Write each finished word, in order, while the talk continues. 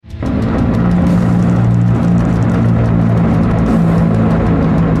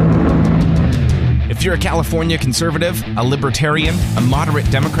If you're a California conservative, a libertarian, a moderate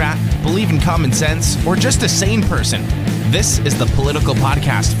Democrat, believe in common sense, or just a sane person, this is the political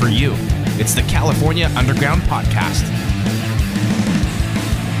podcast for you. It's the California Underground Podcast.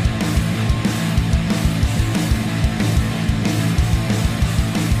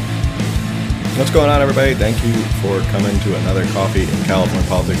 What's going on, everybody? Thank you for coming to another Coffee in California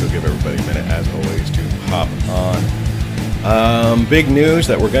Politics. I'll give everybody a minute, as always, to hop on. Big news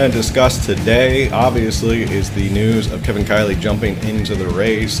that we're going to discuss today, obviously, is the news of Kevin Kiley jumping into the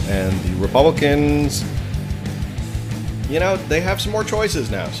race, and the Republicans, you know, they have some more choices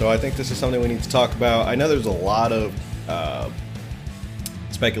now. So I think this is something we need to talk about. I know there's a lot of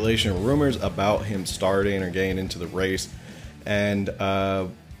speculation and rumors about him starting or getting into the race, and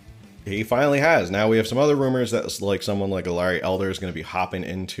he finally has. Now we have some other rumors that like someone like a Larry Elder is going to be hopping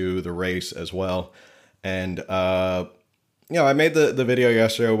into the race as well. And, you know, I made the video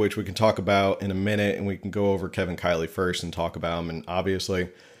yesterday, which we can talk about in a minute, and we can go over Kevin Kiley first and talk about him. And obviously,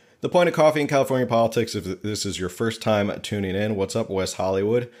 the point of Coffee in California Politics, if this is your first time tuning in, what's up, West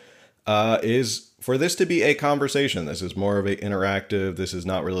Hollywood, is for this to be a conversation. This is more of an interactive. This is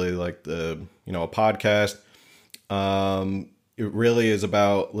not really like a podcast. It really is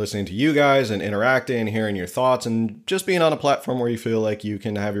about listening to you guys and interacting, hearing your thoughts, and just being on a platform where you feel like you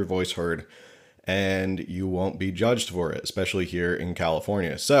can have your voice heard and you won't be judged for it, especially here in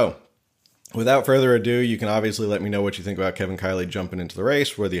California. So without further ado, you can obviously let me know what you think about Kevin Kiley jumping into the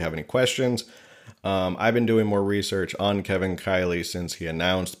race, whether you have any questions. I've been doing more research on Kevin Kiley since he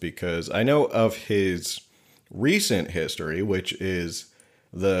announced, because I know of his recent history, which is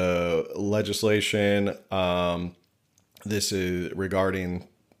the legislation. This is regarding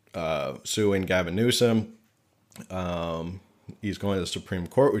suing Gavin Newsom. He's going to the Supreme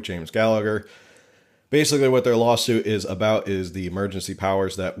Court with James Gallagher. Basically, what their lawsuit is about is the emergency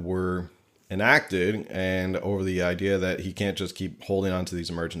powers that were enacted, and over the idea that he can't just keep holding on to these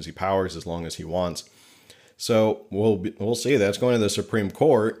emergency powers as long as he wants. So we'll see. That's going to the Supreme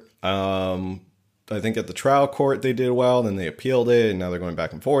Court. I think at the trial court they did well, then they appealed it, and now they're going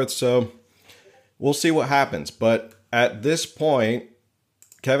back and forth. So we'll see what happens. But at this point,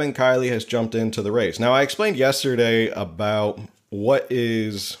 Kevin Kiley has jumped into the race. Now, I explained yesterday about what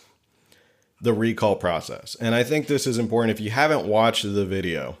is the recall process. And I think this is important. If you haven't watched the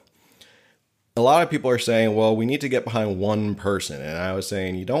video, a lot of people are saying, well, we need to get behind one person. And I was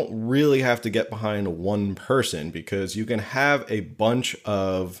saying, you don't really have to get behind one person, because you can have a bunch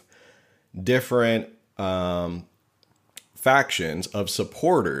of different factions of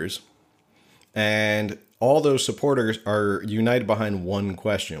supporters, and all those supporters are united behind one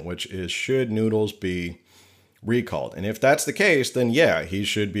question, which is, should Noodles be recalled? And if that's the case, then yeah, he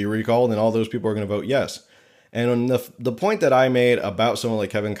should be recalled, and all those people are going to vote yes. And on the point that I made about someone like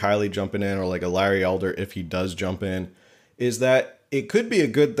Kevin Kiley jumping in, or like a Larry Elder, if he does jump in, is that it could be a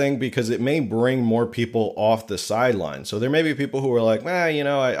good thing, because it may bring more people off the sideline. So there may be people who are like,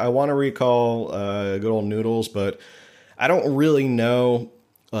 I want to recall good old Noodles, but I don't really know,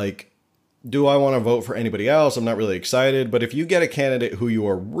 like, do I want to vote for anybody else? I'm not really excited. But if you get a candidate who you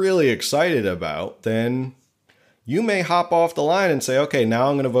are really excited about, then you may hop off the line and say, okay, now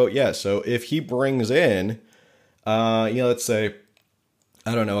I'm going to vote yes. So if he brings in, let's say,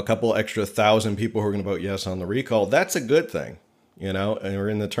 I don't know, a couple extra thousand people who are going to vote yes on the recall, that's a good thing, or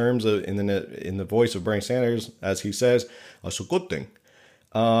in the terms of, in the voice of Bernie Sanders, as he says, that's a good thing.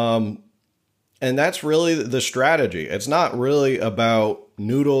 And that's really the strategy. It's not really about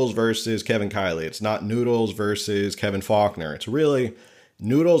Noodles versus Kevin Kiley. It's not Noodles versus Kevin Faulconer. It's really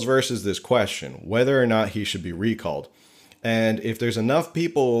Noodles versus this question, whether or not he should be recalled. And if there's enough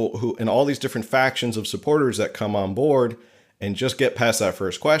people who, in all these different factions of supporters, that come on board and just get past that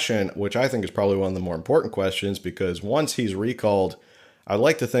first question, which I think is probably one of the more important questions, because once he's recalled, I'd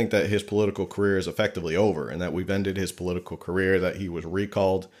like to think that his political career is effectively over, and that we've ended his political career, that he was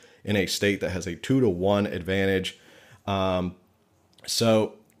recalled in a state that has a 2-to-1 advantage.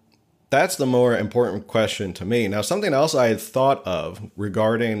 So that's the more important question to me. Now, something else I had thought of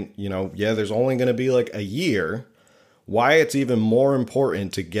regarding, there's only going to be like a year, why it's even more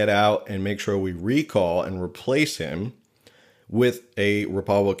important to get out and make sure we recall and replace him with a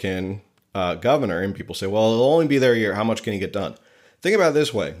Republican governor. And people say, well, it'll only be there a year. How much can he get done? Think about it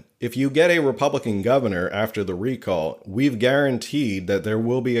this way. If you get a Republican governor after the recall, we've guaranteed that there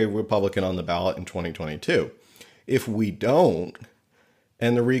will be a Republican on the ballot in 2022. If we don't,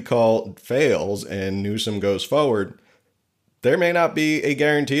 and the recall fails and Newsom goes forward, there may not be a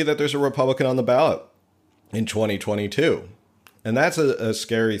guarantee that there's a Republican on the ballot in 2022. And that's a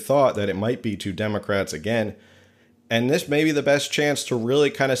scary thought, that it might be to Democrats again. And this may be the best chance to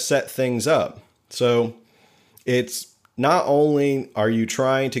really kind of set things up. So it's not only are you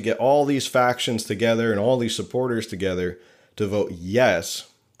trying to get all these factions together and all these supporters together to vote yes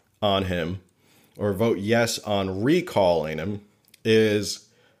on him or vote yes on recalling him, is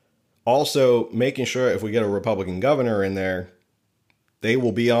also making sure if we get a Republican governor in there, they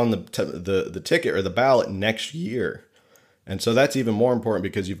will be on the ticket or the ballot next year. And so that's even more important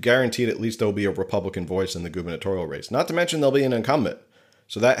because you've guaranteed at least there'll be a Republican voice in the gubernatorial race. Not to mention there'll be an incumbent.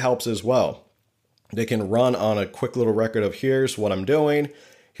 So that helps as well. They can run on a quick little record of here's what I'm doing.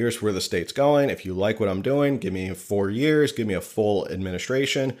 Here's where the state's going. If you like what I'm doing, give me 4 years. Give me a full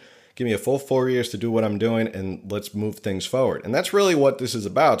administration. Give me a full 4 years to do what I'm doing, and let's move things forward. And that's really what this is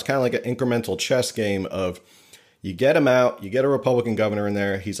about. It's kind of like an incremental chess game of you get him out, you get a Republican governor in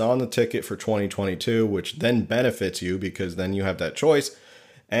there, he's on the ticket for 2022, which then benefits you because then you have that choice.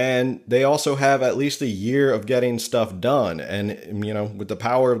 And they also have at least a year of getting stuff done. And, you know, with the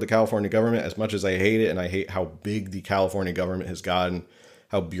power of the California government, as much as I hate it, and I hate how big the California government has gotten,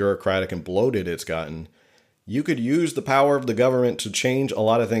 how bureaucratic and bloated it's gotten, you could use the power of the government to change a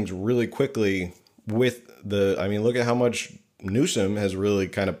lot of things really quickly with look at how much Newsom has really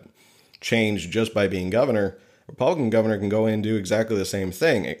kind of changed just by being governor. Republican governor can go in and do exactly the same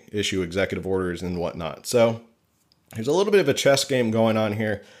thing, issue executive orders and whatnot. So there's a little bit of a chess game going on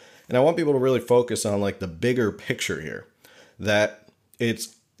here. And I want people to really focus on like the bigger picture here, that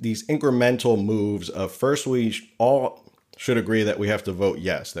it's these incremental moves of first we all should agree that we have to vote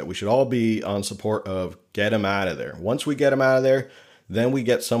yes, that we should all be on support of get him out of there. Once we get him out of there, then we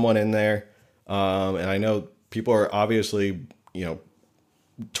get someone in there. And I know people are obviously,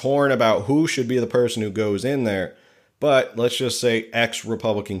 torn about who should be the person who goes in there. But let's just say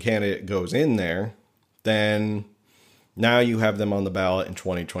ex-Republican candidate goes in there, then now you have them on the ballot in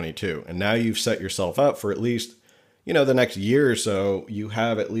 2022. And now you've set yourself up for at least, the next year or so, you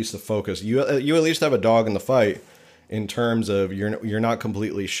have at least the focus. You at least have a dog in the fight in terms of you're not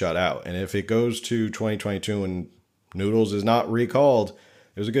completely shut out. And if it goes to 2022 and Noodles is not recalled,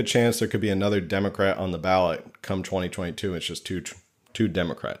 there's a good chance there could be another Democrat on the ballot come 2022. It's just two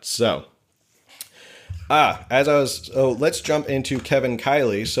Democrats. So, let's jump into Kevin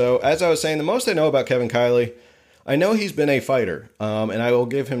Kiley. So, as I was saying, the most I know about Kevin Kiley, I know he's been a fighter, and I will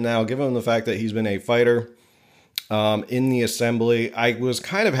give him the fact that he's been a fighter in the assembly. I was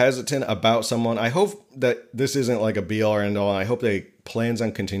kind of hesitant about someone. I hope that this isn't like a be-all or end-all, and I hope they plans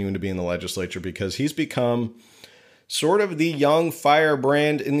on continuing to be in the legislature because he's become sort of the young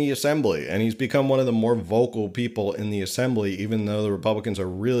firebrand in the assembly, and he's become one of the more vocal people in the assembly, even though the Republicans are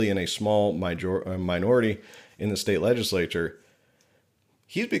really in a small minority in the state legislature.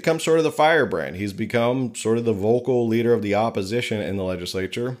 He's become sort of the firebrand. He's become sort of the vocal leader of the opposition in the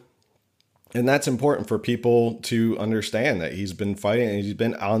legislature. And that's important for people to understand that he's been fighting and he's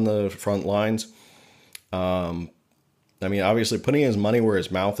been on the front lines. Obviously putting his money where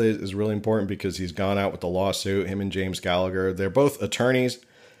his mouth is really important because he's gone out with the lawsuit, him and James Gallagher. They're both attorneys.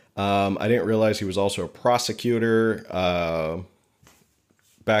 I didn't realize he was also a prosecutor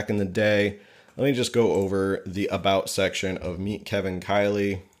back in the day. Let me just go over the About section of Meet Kevin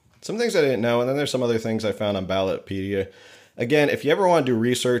Kiley. Some things I didn't know, and then there's some other things I found on Ballotpedia. Again, if you ever want to do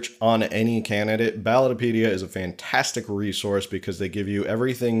research on any candidate, Ballotpedia is a fantastic resource because they give you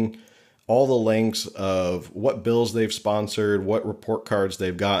everything, all the links of what bills they've sponsored, what report cards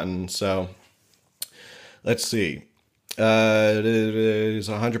they've gotten. So let's see. It is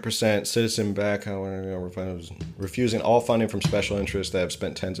 100% citizen back. Refusing all funding from special interests that have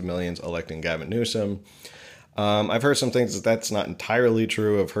spent tens of millions electing Gavin Newsom. I've heard some things that's not entirely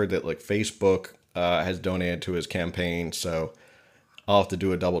true. I've heard that like Facebook has donated to his campaign, so I'll have to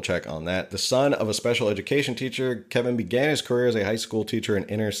do a double check on that. The son of a special education teacher, Kevin began his career as a high school teacher in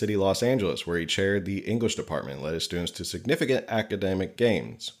inner city Los Angeles, where he chaired the English department and led his students to significant academic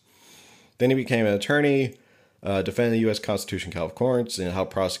gains. Then he became an attorney, defended the U.S. Constitution in courts, and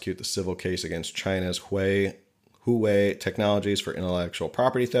helped prosecute the civil case against China's Huawei Technologies for intellectual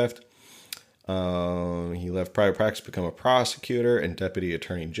property theft. He left private practice to become a prosecutor and deputy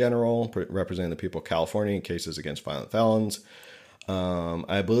attorney general, representing the people of California in cases against violent felons.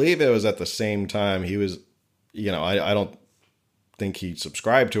 I believe it was at the same time he was, I don't think he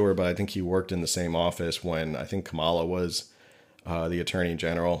subscribed to her, but I think he worked in the same office when I think Kamala was the attorney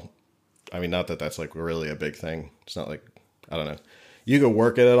general. I mean, not that that's like really a big thing. It's not like, I don't know. You could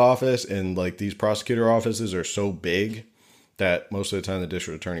work at an office and like these prosecutor offices are so big that most of the time the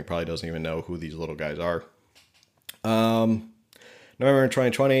district attorney probably doesn't even know who these little guys are. November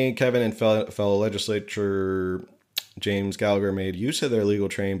 2020, Kevin and fellow legislator James Gallagher made use of their legal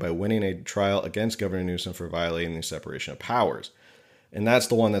training by winning a trial against Governor Newsom for violating the separation of powers. And that's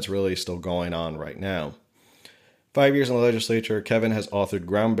the one that's really still going on right now. 5 years in the legislature, Kevin has authored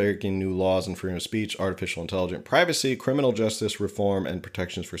groundbreaking new laws in freedom of speech, artificial intelligence, privacy, criminal justice reform, and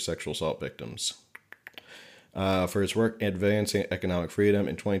protections for sexual assault victims. For his work advancing economic freedom,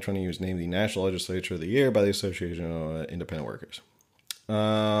 in 2020 he was named the National Legislature of the Year by the Association of Independent Workers.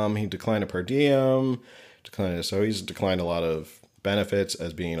 He declined a per diem, so he's declined a lot of benefits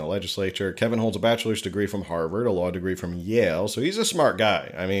as being a legislator. Kevin holds a bachelor's degree from Harvard, a law degree from Yale, so he's a smart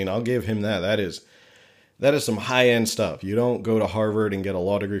guy. I mean, I'll give him that. That is some high-end stuff. You don't go to Harvard and get a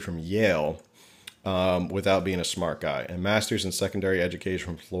law degree from Yale without being a smart guy. And master's in secondary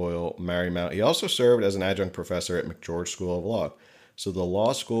education from Loyola Marymount. He also served as an adjunct professor at McGeorge School of Law. So the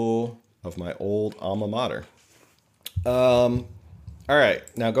law school of my old alma mater. All right,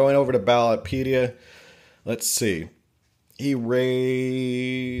 now going over to Ballotpedia. Let's see. He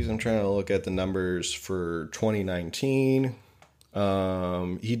raised, I'm trying to look at the numbers for 2019.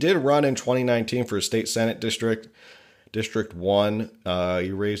 He did run in 2019 for a state senate district, District 1.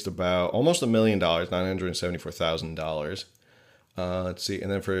 He raised about almost $1 million, $974,000. Let's see.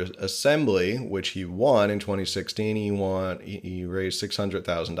 And then for assembly, which he won in 2016, he raised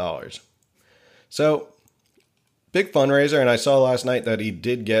 $600,000. So big fundraiser. And I saw last night that he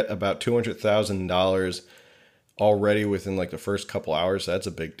did get about $200,000 already within like the first couple hours. That's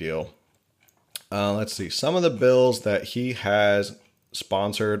a big deal. Let's see. Some of the bills that he has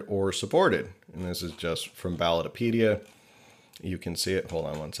sponsored or supported. And this is just from Ballotpedia. You can see it. Hold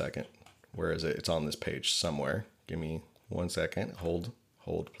on one second. Where is it? It's on this page somewhere. Give me 1 second. Hold,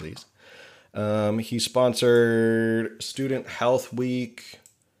 please. He sponsored Student Health Week,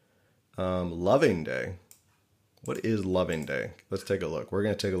 Loving Day. What is Loving Day? Let's take a look. We're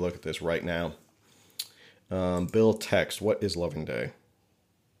going to take a look at this right now. Bill text. What is Loving Day?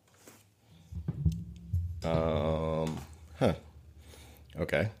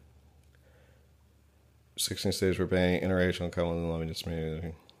 Okay. 16 states were banning interracial couples and loving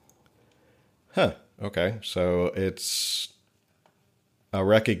discrimination. Okay. So it's a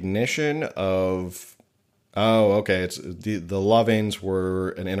recognition of. Oh, okay. It's the Lovings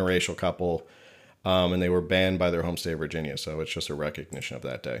were an interracial couple, and they were banned by their home state of Virginia. So it's just a recognition of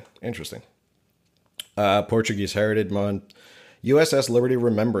that day. Interesting. Portuguese Heritage Month, USS Liberty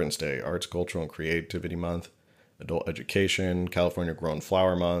Remembrance Day, Arts, Cultural, and Creativity Month, Adult Education, California Grown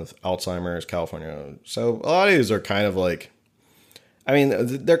Flower Month, Alzheimer's, California. So a lot of these are kind of like, I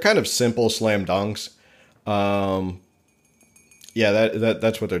mean, they're kind of simple slam dunks. Yeah,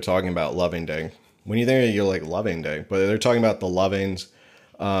 that's what they're talking about, Loving Day. When you think you're like Loving Day, but they're talking about the Lovings.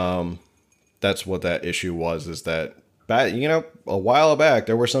 That's what that issue was, is that, a while back,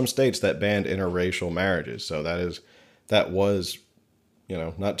 there were some states that banned interracial marriages. So that was,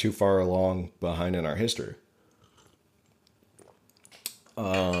 not too far along behind in our history.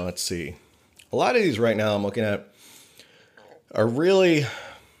 Let's see. A lot of these right now I'm looking at are really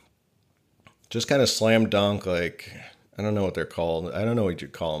just kind of slam dunk, like, I don't know what they're called. I don't know what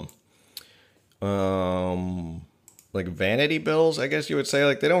you'd call them. Like vanity bills, I guess you would say.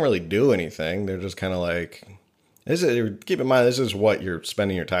 Like, they don't really do anything. They're just kind of like, keep in mind, this is what you're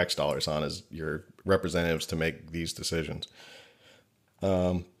spending your tax dollars on, as your representatives to make these decisions.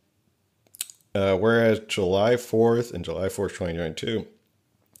 Whereas July 4th and July 4th, 2022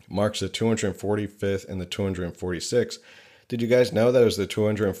 marks the 245th and the 246th. Did you guys know that it was the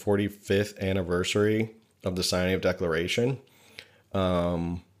 245th anniversary of the signing of Declaration?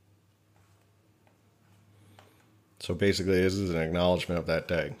 So basically, this is an acknowledgement of that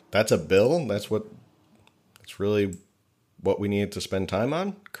day. That's a bill. That's really what we need to spend time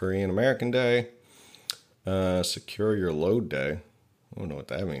on. Korean American Day. Secure Your Load Day. I don't know what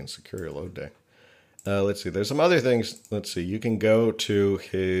that means. Secure Your Load Day. Let's see. There's some other things. Let's see. You can go to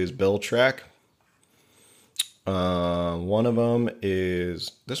his bill track. One of them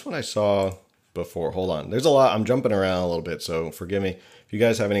is this one I saw before. Hold on. There's a lot. I'm jumping around a little bit, so forgive me. If you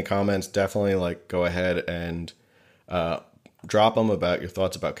guys have any comments, definitely go ahead and drop them about your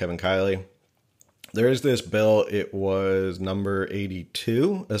thoughts about Kevin Kiley. There is this bill. It was number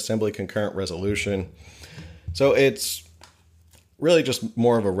 82, Assembly Concurrent Resolution. So it's really just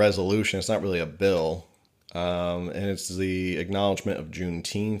more of a resolution. It's not really a bill. And it's the acknowledgement of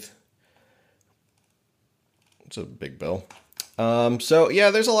Juneteenth. It's a big bill. So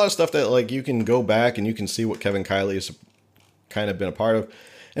yeah, there's a lot of stuff that you can go back and you can see what Kevin Kiley has kind of been a part of.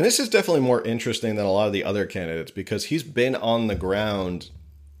 And this is definitely more interesting than a lot of the other candidates, because he's been on the ground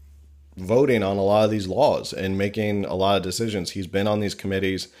voting on a lot of these laws and making a lot of decisions. He's been on these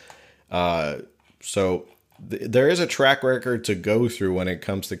committees. So there is a track record to go through when it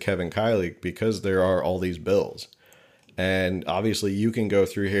comes to Kevin Kiley, because there are all these bills. And obviously you can go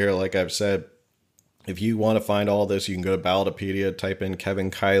through here, like I've said, if you want to find all this, you can go to Ballotopedia, type in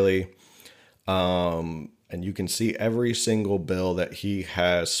Kevin Kiley, and you can see every single bill that he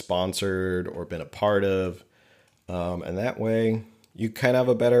has sponsored or been a part of. And that way you kind of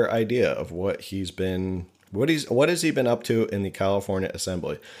have a better idea of what has he been up to in the California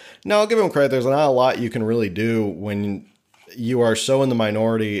Assembly. Now, I'll give him credit. There's not a lot you can really do when you are so in the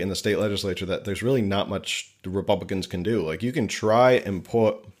minority in the state legislature that there's really not much the Republicans can do. Like, you can try and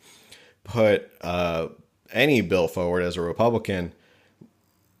put any bill forward as a Republican.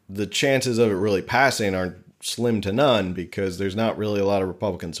 The chances of it really passing are slim to none because there's not really a lot of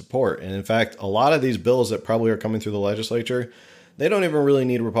Republican support. And in fact, a lot of these bills that probably are coming through the legislature, they don't even really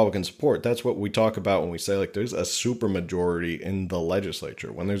need Republican support. That's what we talk about when we say, like, there's a supermajority in the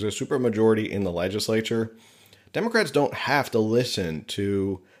legislature. When there's a supermajority in the legislature, Democrats don't have to listen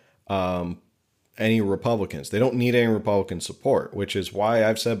to any Republicans. They don't need any Republican support, which is why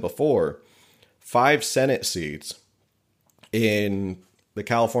I've said before, 5 Senate seats in the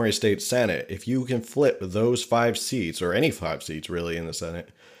California State Senate, if you can flip those 5 seats, or any 5 seats really in the Senate,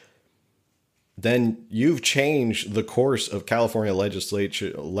 then you've changed the course of California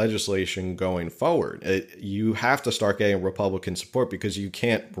legislation going forward. You have to start getting Republican support because you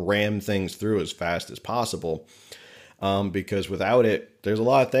can't ram things through as fast as possible. Because without it, there's a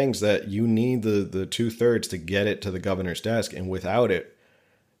lot of things that you need the 2/3 to get it to the governor's desk. And without it,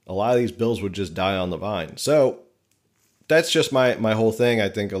 a lot of these bills would just die on the vine. So that's just my whole thing. I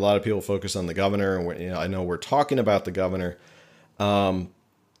think a lot of people focus on the governor, and I know we're talking about the governor.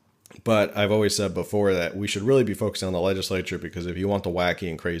 But I've always said before that we should really be focusing on the legislature, because if you want the wacky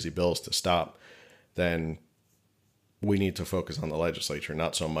and crazy bills to stop, then we need to focus on the legislature,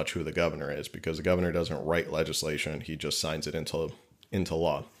 not so much who the governor is, because the governor doesn't write legislation. He just signs it into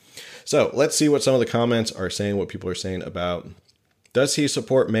law. So let's see what some of the comments are saying, what people are saying about, does he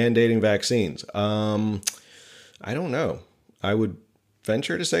support mandating vaccines? I don't know. I would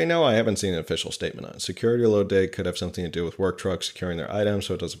venture to say no. I haven't seen an official statement on it. Security load day could have something to do with work trucks securing their items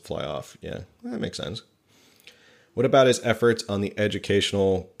so it doesn't fly off. Yeah, that makes sense. What about his efforts on the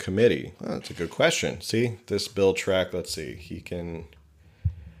educational committee? Well, that's a good question. See, this bill track, let's see. He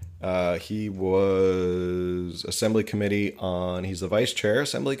was Assembly Committee on, he's the Vice Chair,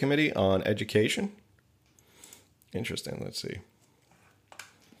 Assembly Committee on Education. Interesting, let's see.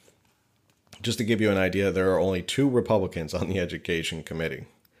 Just to give you an idea, there are only 2 Republicans on the Education Committee.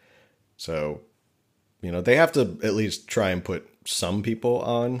 So, they have to at least try and put some people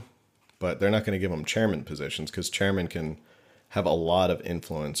on, but they're not going to give them chairman positions, because chairman can have a lot of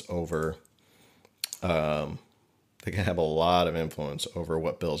influence over, what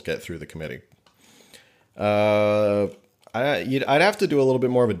bills get through the committee. I'd have to do a little bit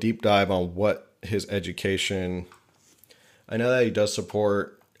more of a deep dive on what his education, I know that he does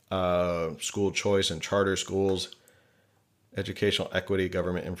support school choice and charter schools, educational equity,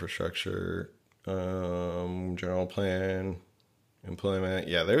 government infrastructure, general plan, employment.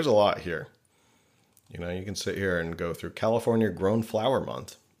 Yeah, there's a lot here. You can sit here and go through California Grown Flower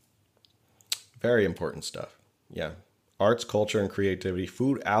Month. Very important stuff. Yeah. Arts, culture, and creativity.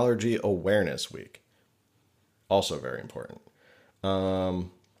 Food Allergy Awareness Week. Also very important.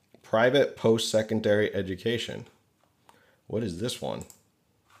 Private post-secondary education. What is this one?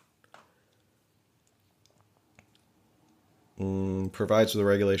 Provides for the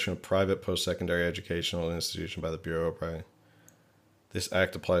regulation of private post-secondary educational institution by the Bureau of Private. This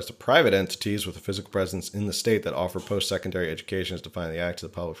act applies to private entities with a physical presence in the state that offer post-secondary education as defined in the act to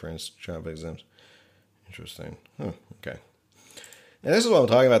the public for institution of exams. Interesting. Okay. And this is what I'm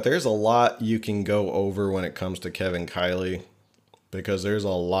talking about. There's a lot you can go over when it comes to Kevin Kiley, because there's a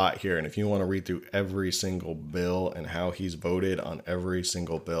lot here. And if you want to read through every single bill and how he's voted on every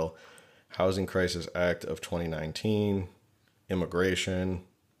single bill, Housing Crisis Act of 2019, immigration,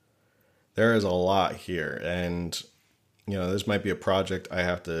 there is a lot here. And, this might be a project I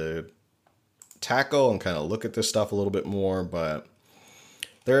have to tackle and kind of look at this stuff a little bit more, but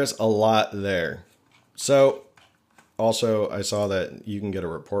there's a lot there. So, also, I saw that you can get a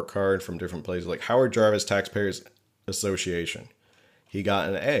report card from different places, like Howard Jarvis Taxpayers Association. He got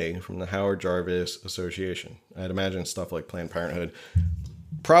an A from the Howard Jarvis Association. I'd imagine stuff like Planned Parenthood.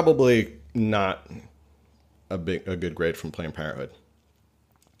 Probably not a good grade from Planned Parenthood.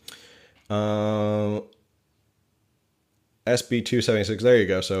 SB 276, there you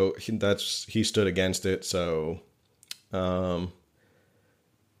go. So he stood against it. So he's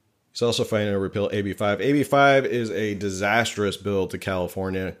also fighting to repeal AB 5. AB 5 is a disastrous bill to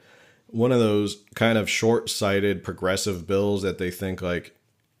California. One of those kind of short-sighted progressive bills that they think, like,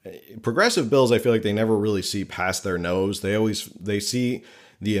 progressive bills, I feel like they never really see past their nose. They see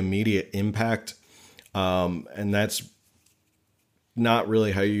the immediate impact, and that's not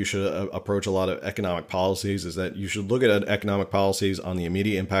really how you should approach a lot of economic policies. Is that you should look at economic policies on the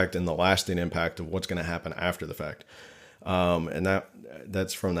immediate impact and the lasting impact of what's going to happen after the fact. And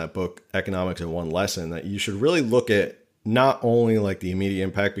that's from that book, Economics in One Lesson, that you should really look at not only like the immediate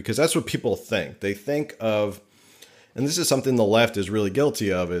impact, because that's what people think. They think of, and this is something the left is really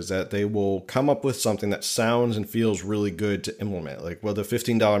guilty of, is that they will come up with something that sounds and feels really good to implement. Like, well, the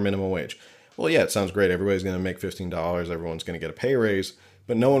 $15 minimum wage. Well, yeah, it sounds great. Everybody's going to make $15. Everyone's going to get a pay raise.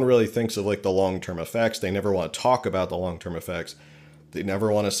 But no one really thinks of like the long-term effects. They never want to talk about the long-term effects. They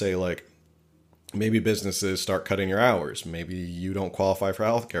never want to say like, maybe businesses start cutting your hours. Maybe you don't qualify for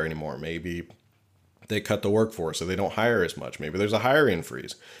healthcare anymore. Maybe they cut the workforce so they don't hire as much. Maybe there's a hiring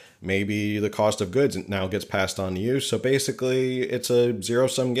freeze. Maybe the cost of goods now gets passed on to you. So basically it's a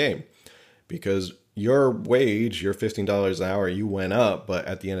zero-sum game, because your wage, your $15 an hour, you went up. But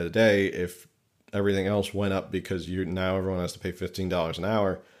at the end of the day, if everything else went up because now everyone has to pay $15 an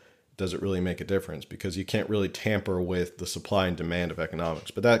hour, does it really make a difference? Because you can't really tamper with the supply and demand of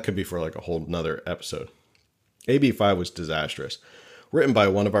economics. But that could be for like a whole nother episode. AB 5 was disastrous. Written by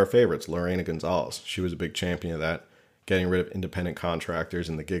one of our favorites, Lorena Gonzalez. She was a big champion of that, getting rid of independent contractors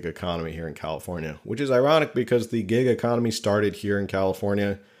and the gig economy here in California, which is ironic because the gig economy started here in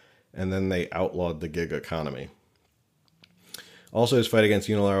California and then they outlawed the gig economy. Also, his fight against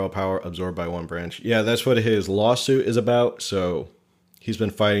unilateral power absorbed by one branch. Yeah, that's what his lawsuit is about. So he's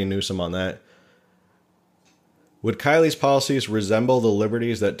been fighting Newsom on that. Would Kylie's policies resemble the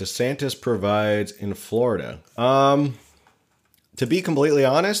liberties that DeSantis provides in Florida? To be completely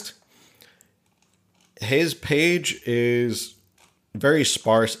honest, his page is very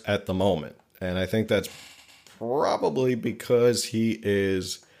sparse at the moment. And I think that's probably because he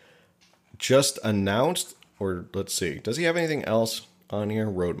is just announced, or let's see, does he have anything else on here?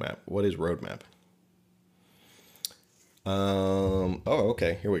 Roadmap. What is roadmap?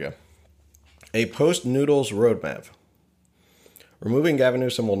 Okay, here we go. A post-Noodles roadmap. Removing Gavin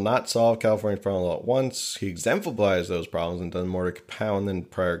Newsom will not solve California's problem all at once. He exemplifies those problems and done more to compound than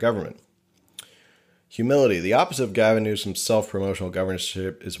prior government. Humility. The opposite of Gavin Newsom's self-promotional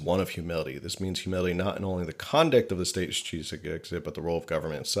governorship is one of humility. This means humility not in only the conduct of the state strategic exit, but the role of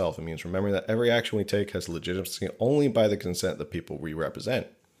government itself. It means remembering that every action we take has legitimacy only by the consent of the people we represent.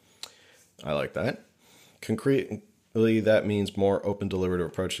 I like that. Concretely, that means more open, deliberative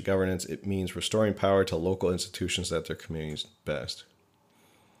approach to governance. It means restoring power to local institutions that their communities best.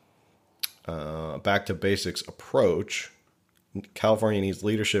 Back to basics approach. California needs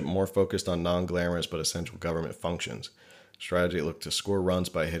leadership more focused on non-glamorous but essential government functions. Strategy look to score runs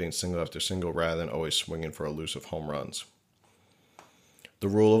by hitting single after single rather than always swinging for elusive home runs. The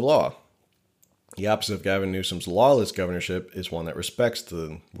rule of law. The opposite of Gavin Newsom's lawless governorship is one that respects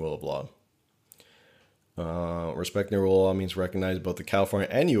the rule of law. Respecting the rule of law means recognizing both the California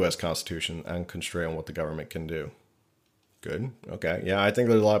and U.S. Constitution and constrain on what the government can do. Good. Okay. Yeah, I think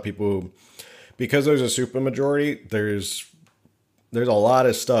there's a lot of people who, because there's a supermajority, there's a lot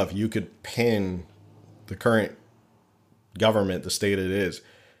of stuff you could pin the current government, the state it is,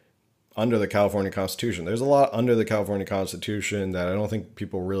 under the California Constitution. There's a lot under the California Constitution that I don't think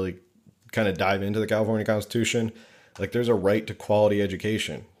people really kind of dive into the California Constitution. Like, there's a right to quality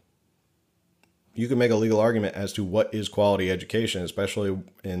education. You can make a legal argument as to what is quality education, especially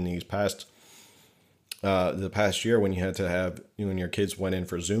in these past the past year when you had to have, when your kids went in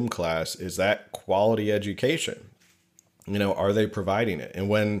for Zoom class. Is that quality education? Are they providing it? And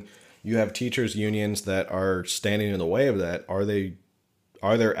when you have teachers unions that are standing in the way of that, are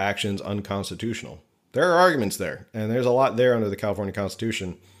their actions unconstitutional? There are arguments there, and there's a lot there under the California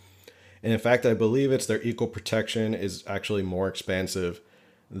Constitution. And in fact, I believe it's their equal protection is actually more expansive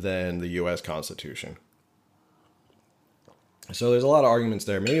than the U.S. Constitution. So there's a lot of arguments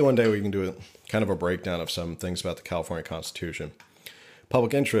there. Maybe one day we can do a kind of a breakdown of some things about the California Constitution.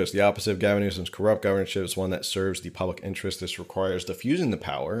 Public interest. The opposite of Gavin Newsom's corrupt governorship is one that serves the public interest. This requires diffusing the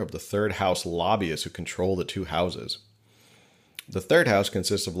power of the third house lobbyists who control the two houses. The third house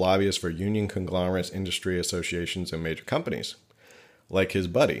consists of lobbyists for union conglomerates, industry associations, and major companies. Like his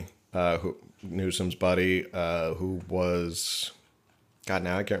buddy, Newsom's buddy, who was... God,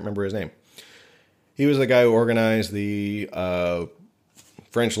 now I can't remember his name. He was the guy who organized the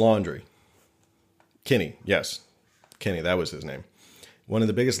French Laundry. Kinney, yes. Kinney, that was his name. One of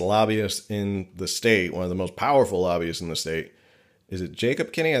the biggest lobbyists in the state, one of the most powerful lobbyists in the state. Is it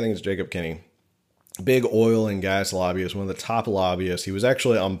Jacob Kinney? I think it's Jacob Kinney. big oil and gas lobbyist, one of the top lobbyists. He was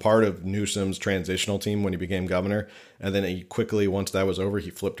actually on part of Newsom's transitional team when he became governor. And then he quickly, once that was over, he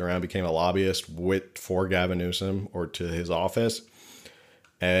flipped around, became a lobbyist for Gavin Newsom or to his office.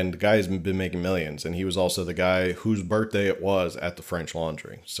 And the guy's been making millions. And he was also the guy whose birthday it was at the French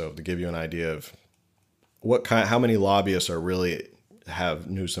Laundry. So to give you an idea of how many lobbyists are really have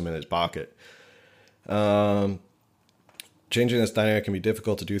Newsom in his pocket. Changing this dynamic can be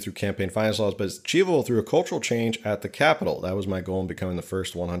difficult to do through campaign finance laws, but it's achievable through a cultural change at the Capitol. That was my goal in becoming the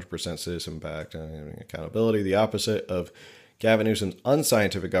first 100% citizen-backed accountability. The opposite of Gavin Newsom's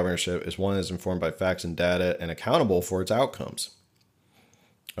unscientific governorship is one that is informed by facts and data and accountable for its outcomes.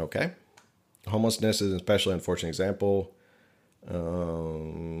 Okay. Homelessness is an especially unfortunate example.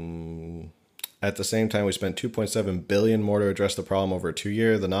 At the same time, we spent $2.7 billion more to address the problem over a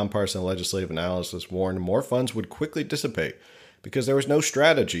 2-year. The nonpartisan legislative analysis warned more funds would quickly dissipate because there was no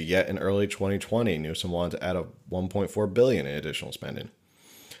strategy yet. In early 2020, Newsom wanted to add a $1.4 billion in additional spending.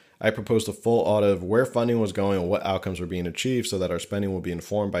 I proposed a full audit of where funding was going and what outcomes were being achieved so that our spending would be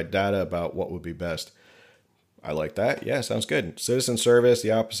informed by data about what would be best. I like that. Yeah, sounds good. Citizen service,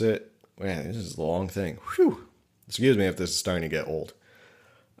 the opposite. Man, this is a long thing. Whew. Excuse me if this is starting to get old.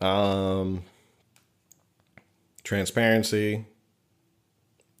 Transparency,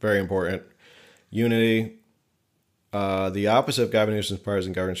 very important. Unity. The opposite of Gavin Newsom's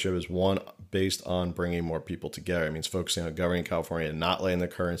partisan governorship is one based on bringing more people together. It means focusing on governing California and not letting the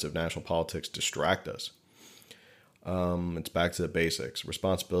currents of national politics distract us. It's back to the basics.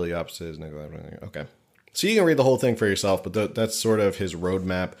 Responsibility, opposite is neglect. Okay. So you can read the whole thing for yourself, but that's sort of his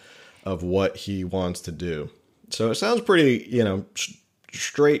roadmap of what he wants to do. So it sounds pretty,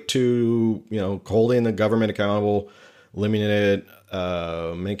 straight to, holding the government accountable, limiting it,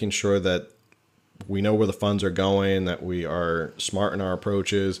 making sure that we know where the funds are going, that we are smart in our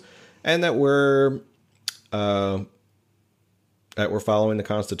approaches, and that we're following the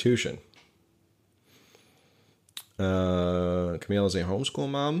Constitution. Camille is a homeschool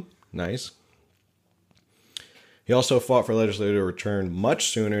mom. Nice. He also fought for legislature to return much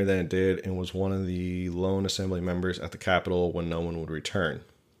sooner than it did and was one of the lone assembly members at the Capitol when no one would return.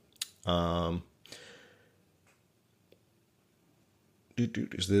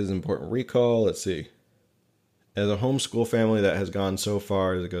 This is an important recall. Let's see. As a homeschool family that has gone so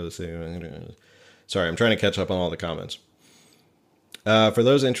far as it goes to say, sorry, I'm trying to catch up on all the comments. For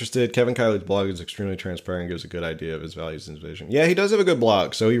those interested, Kevin Kiley's blog is extremely transparent and gives a good idea of his values and his vision. Yeah, he does have a good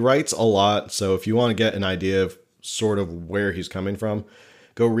blog. So he writes a lot. So if you want to get an idea of sort of where he's coming from,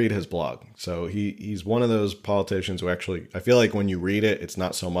 go read his blog. So he's one of those politicians who actually, I feel like when you read it, it's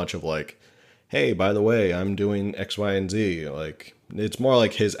not so much of like, hey, by the way, I'm doing X, Y, and Z. Like, it's more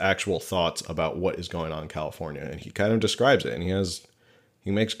like his actual thoughts about what is going on in California. And he kind of describes it, and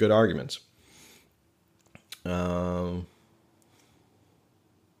he makes good arguments. He's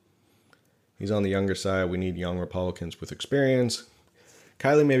on the younger side. We need young Republicans with experience.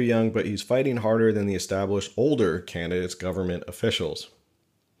 Kiley may be young, but he's fighting harder than the established older candidates' government officials.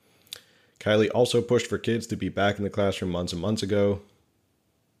 Kiley also pushed for kids to be back in the classroom months and months ago.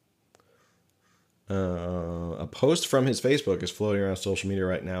 A post from his Facebook is floating around social media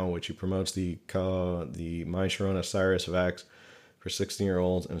right now, in which he promotes the My Sharona Cyrus vax for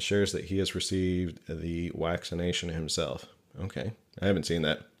 16-year-olds and shares that he has received the vaccination himself. Okay, I haven't seen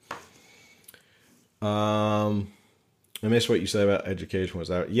that. I missed what you said about education. Was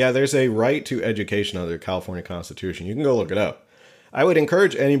that? Yeah, there's a right to education under the California Constitution. You can go look it up. I would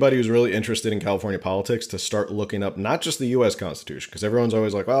encourage anybody who's really interested in California politics to start looking up not just the U.S. Constitution, because everyone's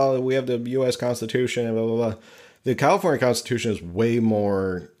always like, well, we have the U.S. Constitution, blah, blah, blah. The California Constitution is way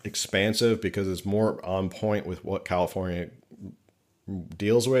more expansive because it's more on point with what California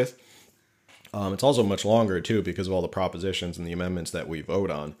deals with. It's also much longer, too, because of all the propositions and the amendments that we vote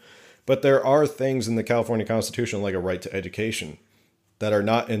on. But there are things in the California Constitution, like a right to education, that are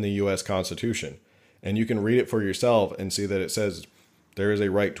not in the U.S. Constitution. And you can read it for yourself and see that it says there is a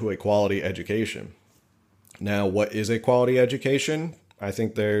right to a quality education. Now, what is a quality education? I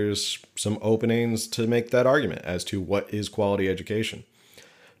think there's some openings to make that argument as to what is quality education.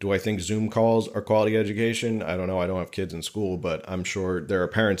 Do I think Zoom calls are quality education? I don't know. I don't have kids in school, but I'm sure there are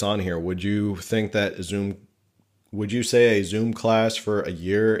parents on here. Would you think that would you say a Zoom class for a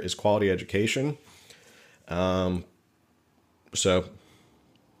year is quality education? So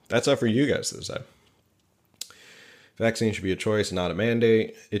that's up for you guys to decide. Vaccine should be a choice, not a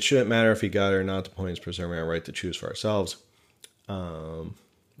mandate. It shouldn't matter if he got it or not. The point is preserving our right to choose for ourselves.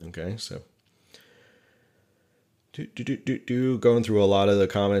 Okay, so going through a lot of the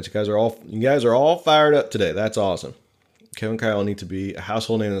comments. You guys are all fired up today. That's awesome. Kevin Kyle need to be a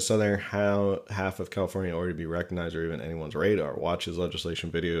household name in the southern half of California in order to be recognized or even anyone's radar. Watch his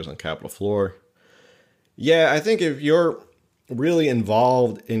legislation videos on Capitol floor. Yeah, I think if you're really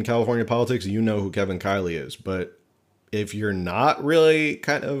involved in California politics, you know who Kevin Kiley is. But if you're not really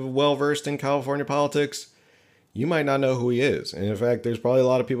kind of well-versed in California politics, you might not know who he is. And in fact, there's probably a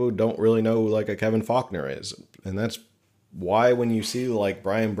lot of people who don't really know who like a Kevin Faulconer is. And that's why when you see like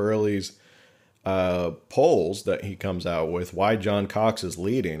Brian Burley's polls that he comes out with, why John Cox is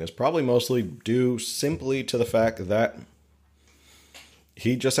leading is probably mostly due simply to the fact that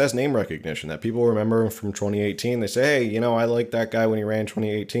he just has name recognition, that people remember him from 2018. They say, hey, I like that guy when he ran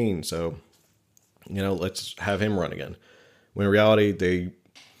 2018. So, let's have him run again. When in reality,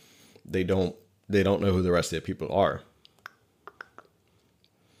 they don't know who the rest of the people are.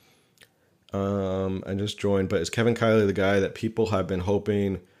 I just joined, but is Kevin Kiley the guy that people have been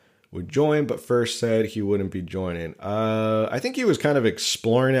hoping would join, but first said he wouldn't be joining? I think he was kind of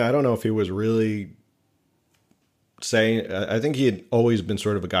exploring it. I don't know if he was really saying. I think he had always been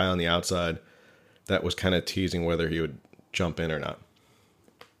sort of a guy on the outside that was kind of teasing whether he would jump in or not.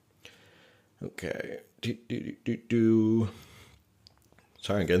 Okay.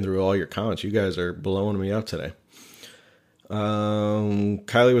 Sorry, I'm getting through all your comments. You guys are blowing me up today.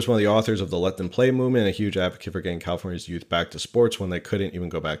 Kiley was one of the authors of the Let Them Play movement, a huge advocate for getting California's youth back to sports when they couldn't even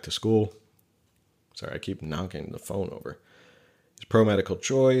go back to school. Sorry, I keep knocking the phone over. He's pro-medical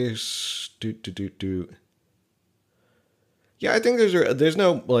choice. Yeah, I think there's a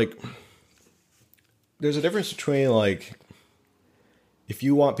difference between if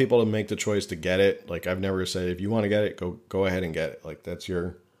you want people to make the choice to get it. Like, I've never said if you want to get it, go ahead and get it. Like, that's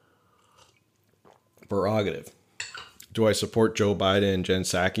your prerogative. Do I support Joe Biden and Jen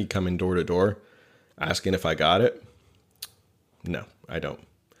Psaki coming door to door asking if I got it? No, I don't.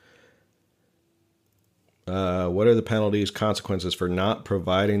 What are the penalties, consequences for not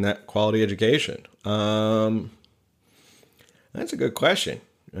providing that quality education? That's a good question.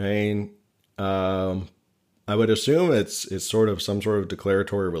 I mean, I would assume it's sort of some sort of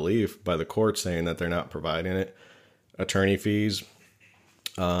declaratory relief by the court saying that they're not providing it. Attorney fees,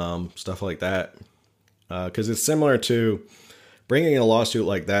 stuff like that. Because it's similar to bringing a lawsuit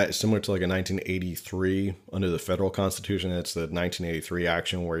like that is similar to like a 1983 under the federal constitution. It's the 1983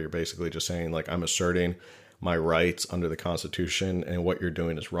 action where you're basically just saying like, I'm asserting my rights under the constitution and what you're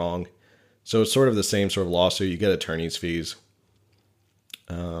doing is wrong. So it's sort of the same sort of lawsuit. You get attorney's fees.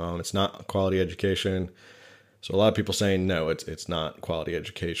 It's not quality education. So a lot of people saying, no, it's not quality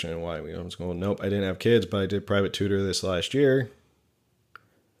education. Why? I was going, nope, I didn't have kids, but I did private tutor this last year.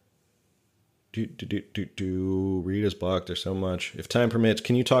 Read is blocked. There's so much. If time permits,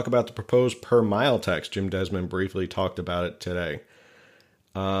 can you talk about the proposed per mile tax? Jim Desmond briefly talked about it today.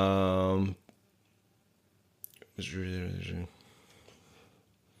 Oh,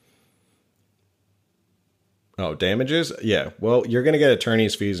 damages? Yeah. Well, you're going to get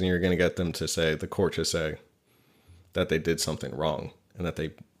attorney's fees and you're going to get them to say, the court to say that they did something wrong and that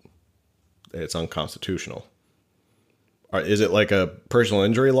it's unconstitutional. Or is it like a personal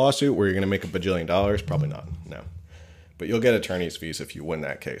injury lawsuit where you're going to make $1 bajillion? Probably not. No. But you'll get attorney's fees if you win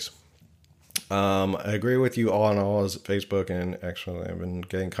that case. I agree with you all on all as Facebook, and actually I've been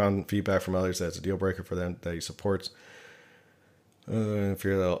getting feedback from others that it's a deal breaker for them that he supports. I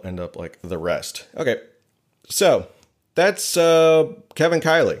fear they'll end up like the rest. Okay. So that's Kevin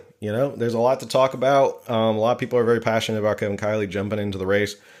Kiley. There's a lot to talk about. A lot of people are very passionate about Kevin Kiley jumping into the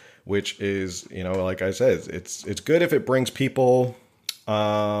race, which is, like I said, it's good if it brings people.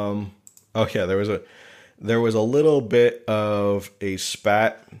 There was a little bit of a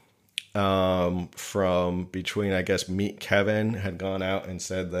spat from between, I guess, Meet Kevin had gone out and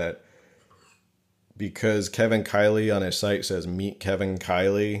said that because Kevin Kiley on his site says Meet Kevin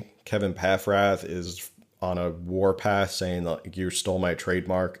Kiley, Kevin Paffrath is on a warpath saying that you stole my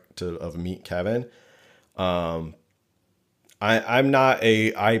trademark of Meet Kevin. I'm not a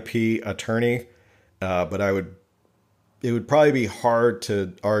IP attorney, but it would probably be hard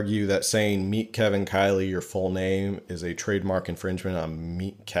to argue that saying Meet Kevin Kiley, your full name, is a trademark infringement on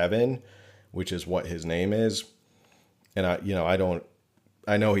Meet Kevin, which is what his name is. And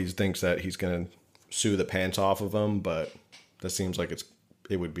I know he thinks that he's going to sue the pants off of him, but that seems like it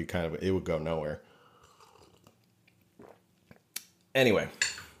would go nowhere. Anyway,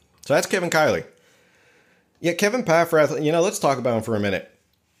 so that's Kevin Kiley. Yeah, Kevin Paffrath, let's talk about him for a minute.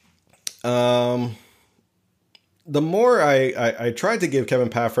 The more I tried to give Kevin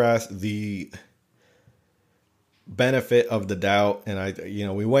Paffrath the benefit of the doubt,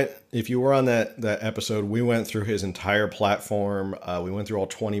 and we went, if you were on that episode, we went through his entire platform. We went through all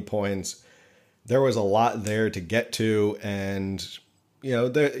 20 points. there was a lot there to get to, and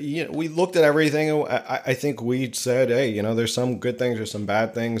we looked at everything. And I think we said, hey, there's some good things, there's some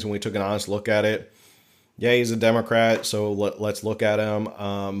bad things, and we took an honest look at it. Yeah, he's a Democrat, so let's look at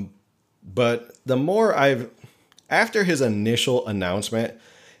him. But the more after his initial announcement,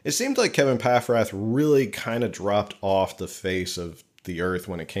 it seemed like Kevin Paffrath really kind of dropped off the face of the earth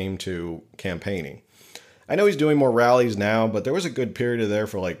when it came to campaigning. I know he's doing more rallies now, but there was a good period there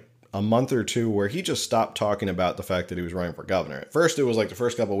for like a month or two where he just stopped talking about the fact that he was running for governor. At first, it was like the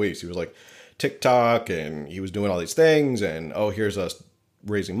first couple of weeks, he was like TikTok and he was doing all these things and, oh, here's us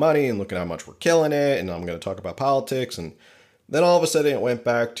raising money and look at how much we're killing it. And I'm going to talk about politics. And then all of a sudden it went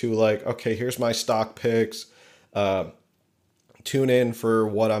back to like, okay, here's my stock picks. Tune in for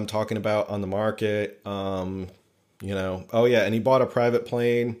what I'm talking about on the market. Oh yeah. And he bought a private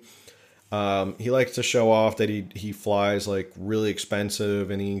plane. He likes to show off that he flies like really expensive,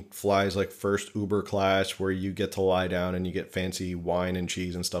 and he flies like first Uber class where you get to lie down and you get fancy wine and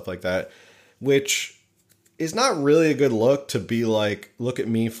cheese and stuff like that, which is not really a good look to be like, look at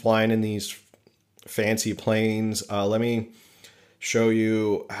me flying in these fancy planes. Let me show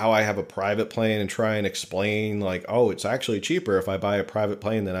you how I have a private plane and try and explain like, oh, it's actually cheaper if I buy a private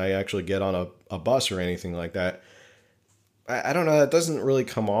plane than I actually get on a bus or anything like that. I don't know. That doesn't really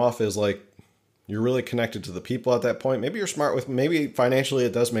come off as like you're really connected to the people at that point. Maybe you're smart with, maybe financially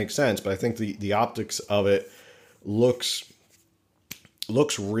it does make sense, but I think the optics of it looks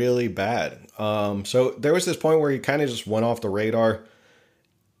really bad. So there was this point where he kind of just went off the radar,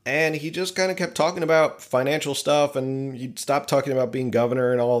 and he just kind of kept talking about financial stuff, and he stopped talking about being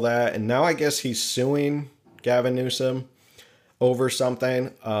governor and all that. And now I guess he's suing Gavin Newsom over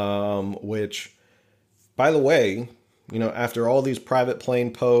something, which, by the way, after all these private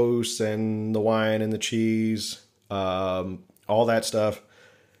plane posts and the wine and the cheese, all that stuff,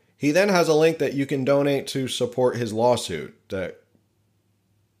 he then has a link that you can donate to support his lawsuit that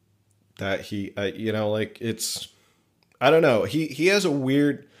he, it's, I don't know. He has a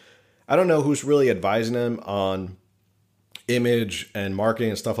weird, I don't know who's really advising him on image and marketing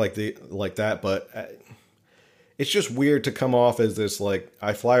and stuff like that, but it's just weird to come off as this, like,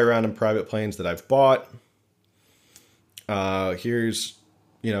 I fly around in private planes that I've bought. Here's,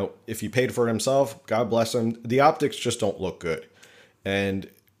 if he paid for it himself, God bless him. The optics just don't look good. And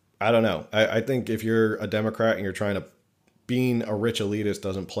I don't know. I think if you're a Democrat and you're trying to, being a rich elitist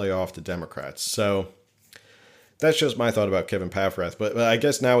doesn't play off the Democrats. So that's just my thought about Kevin Paffrath. But I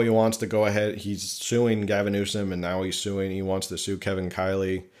guess now he wants to go ahead. He's suing Gavin Newsom, and now he wants to sue Kevin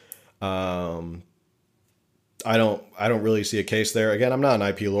Kiley. I don't really see a case there. Again, I'm not an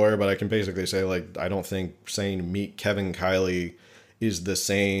IP lawyer, but I can basically say, like, I don't think saying meet Kevin Kiley is the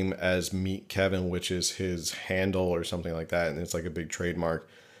same as meet Kevin, which is his handle or something like that. And it's like a big trademark.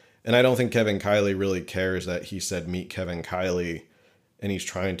 And I don't think Kevin Kiley really cares that he said meet Kevin Kiley and he's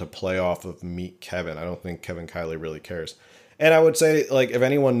trying to play off of meet Kevin. I don't think Kevin Kiley really cares. And I would say, like, if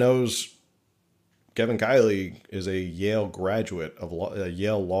anyone knows, Kevin Kiley is a Yale graduate a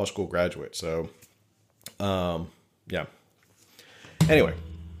Yale Law School graduate. So, yeah. Anyway,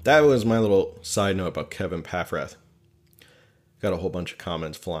 that was my little side note about Kevin Paffrath. Got a whole bunch of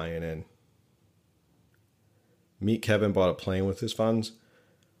comments flying in. Meet Kevin bought a plane with his funds.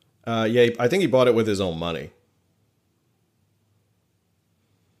 Yeah, I think he bought it with his own money.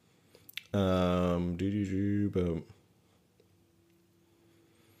 Boom.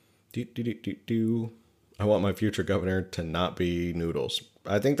 I want my future governor to not be Noodles.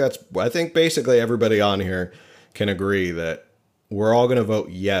 I think basically everybody on here can agree that we're all going to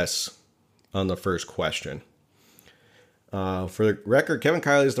vote yes on the first question. For the record, Kevin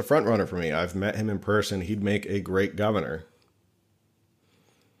Kiley is the front runner for me. I've met him in person. He'd make a great governor.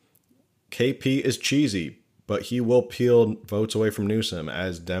 KP is cheesy, but he will peel votes away from Newsom,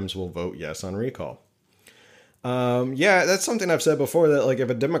 as Dems will vote yes on recall. Yeah, that's something I've said before, that like if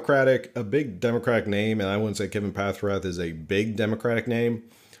a big Democratic name, and I wouldn't say Kevin Paffrath is a big Democratic name,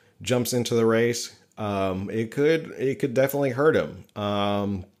 jumps into the race, it could definitely hurt him.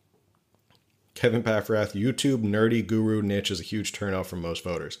 Kevin Paffrath, YouTube nerdy guru niche is a huge turnoff from most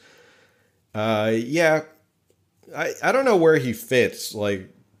voters. Yeah, I don't know where he fits, like,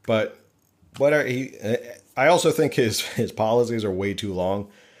 but I also think his policies are way too long.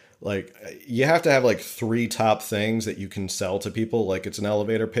 Like, you have to have like 3 top things that you can sell to people. Like, it's an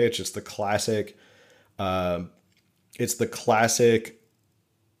elevator pitch. It's the classic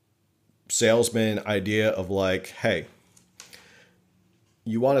salesman idea of like, hey,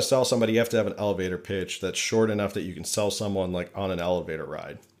 you want to sell somebody, you have to have an elevator pitch that's short enough that you can sell someone like on an elevator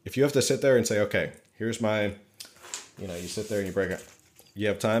ride. If you have to sit there and say, okay, here's my, you sit there and you break it. you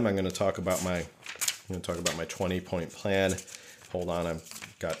have time, I'm going to talk about my 20-point plan. Hold on,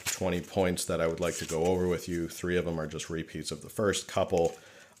 I've got 20 points that I would like to go over with you. 3 of them are just repeats of the first couple.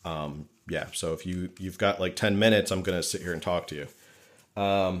 Yeah, so if you've got like 10 minutes, I'm going to sit here and talk to you.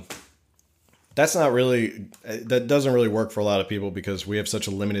 That doesn't really work for a lot of people because we have such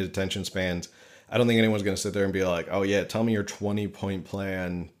a limited attention spans. I don't think anyone's going to sit there and be like, oh yeah, tell me your 20-point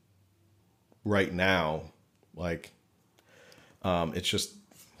plan right now. Like, it's just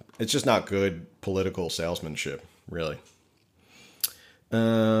not good political salesmanship, really.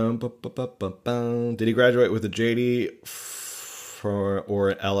 Did he graduate with a JD or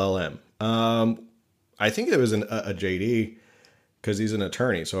an LLM? I think it was a JD because he's an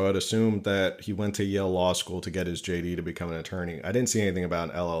attorney. So I'd assume that he went to Yale Law School to get his JD to become an attorney. I didn't see anything about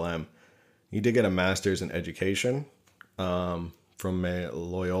an LLM. He did get a master's in education from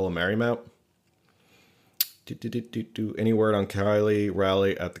Loyola Marymount. Any word on Kylie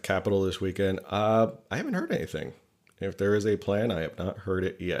rally at the Capitol this weekend? I haven't heard anything. If there is a plan, I have not heard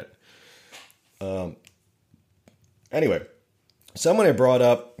it yet. Anyway, someone had brought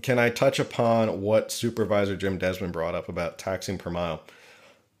up, can I touch upon what Supervisor Jim Desmond brought up about taxing per mile?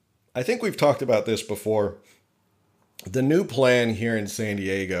 I think we've talked about this before. The new plan here in San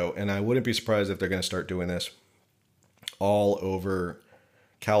Diego, and I wouldn't be surprised if they're going to start doing this all over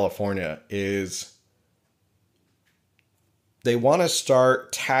California, is they want to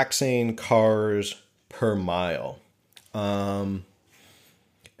start taxing cars per mile. And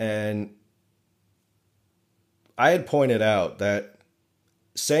I had pointed out that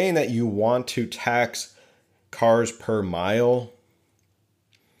saying that you want to tax cars per mile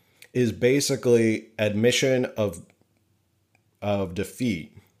is basically admission of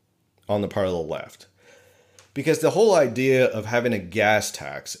defeat on the part of the left. Because the whole idea of having a gas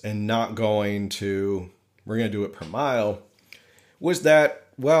tax and not going to, we're going to do it per mile, was that,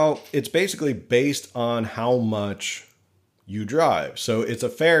 well, it's basically based on how much you drive. So it's a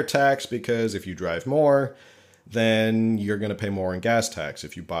fair tax because if you drive more, then you're going to pay more in gas tax.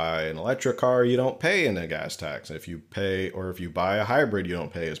 If you buy an electric car, you don't pay in a gas tax. If you buy a hybrid, you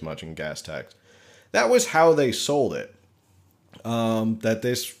don't pay as much in gas tax. That was how they sold it. That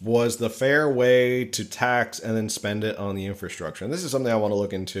this was the fair way to tax and then spend it on the infrastructure. And this is something I want to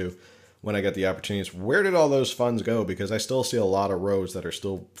look into when I get the opportunities. Where did all those funds go? Because I still see a lot of roads that are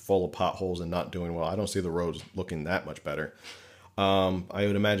still full of potholes and not doing well. I don't see the roads looking that much better. I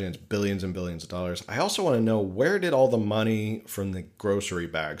would imagine it's billions and billions of dollars. I also want to know, where did all the money from the grocery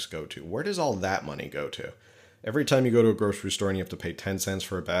bags go to? Where does all that money go to? Every time you go to a grocery store and you have to pay 10 cents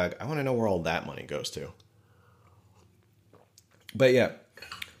for a bag, I want to know where all that money goes to. But yeah,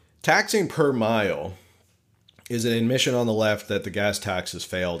 taxing per mile is an admission on the left that the gas tax has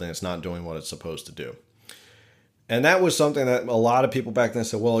failed and it's not doing what it's supposed to do. And that was something that a lot of people back then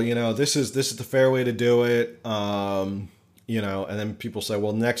said, well, this is the fair way to do it. And then people say,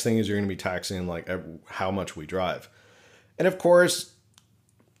 well, next thing is you're going to be taxing like how much we drive. And of course,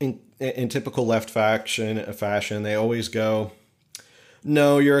 in typical left fashion, they always go,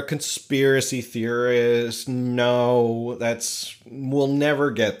 no, you're a conspiracy theorist. No, we'll never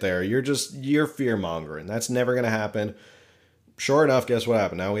get there. You're fear mongering. That's never going to happen. Sure enough, guess what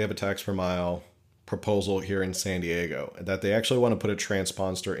happened? Now we have a tax per mile proposal here in San Diego that they actually want to put a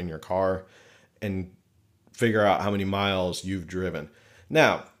transponder in your car and figure out how many miles you've driven.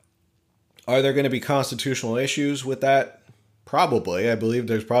 Now, are there going to be constitutional issues with that? Probably. I believe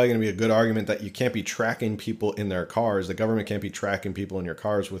there's probably going to be a good argument that you can't be tracking people in their cars. The government can't be tracking people in your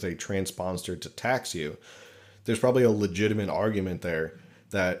cars with a transponder to tax you. There's probably a legitimate argument there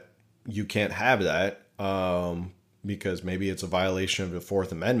that you can't have that because maybe it's a violation of the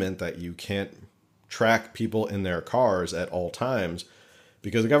Fourth Amendment that you can't track people in their cars at all times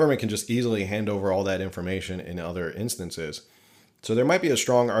because the government can just easily hand over all that information in other instances. So there might be a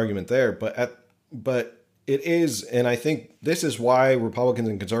strong argument there, but it is, and I think this is why Republicans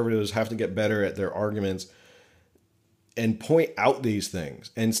and conservatives have to get better at their arguments and point out these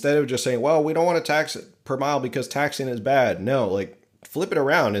things instead of just saying, well, we don't want to tax it per mile because taxing is bad. No, like flip it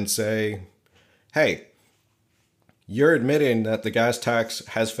around and say, hey, you're admitting that the gas tax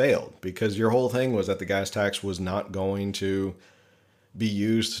has failed because your whole thing was that the gas tax was not going to be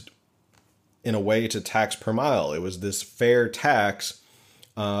used in a way to tax per mile. It was this fair tax.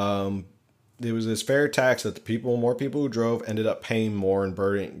 There was this fair tax that more people who drove ended up paying more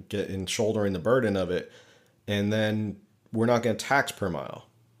and shouldering the burden of it. And then we're not going to tax per mile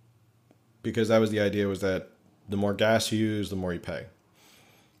because that was the idea, was that the more gas you use, the more you pay.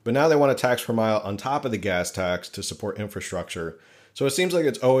 But now they want to tax per mile on top of the gas tax to support infrastructure. So it seems like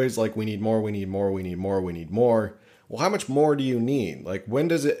it's always like we need more, we need more, we need more, we need more. well, how much more do you need? Like, when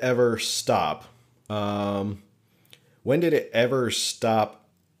does it ever stop? When did it ever stop?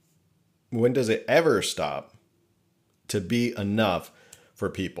 When does it ever stop to be enough for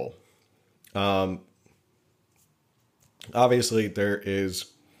people? Obviously, there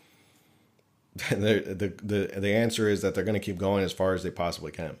is the answer is that they're going to keep going as far as they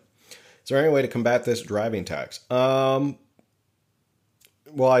possibly can. Is there any way to combat this driving tax?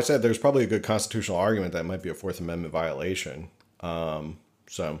 Well, I said there's probably a good constitutional argument that it might be a Fourth Amendment violation.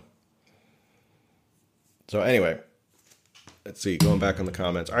 So anyway, let's see. Going back on the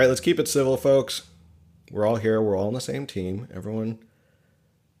comments. All right, let's keep it civil, folks. We're all here. We're all on the same team. Everyone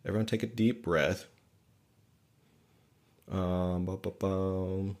take a deep breath. Got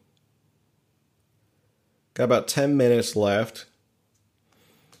about 10 minutes left.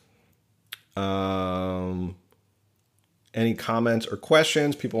 Any comments or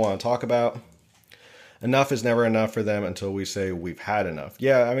questions people want to talk about? Enough is never enough for them until we say we've had enough.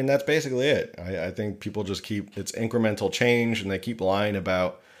 Yeah, I mean, that's basically it. I think people just it's incremental change, and they keep lying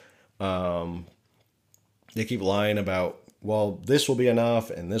about, well, this will be enough,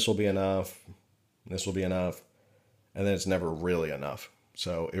 and this will be enough, and this will be enough, and then it's never really enough.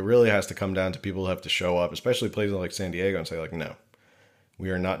 So it really has to come down to people who have to show up, especially places like San Diego, and say, like, no, we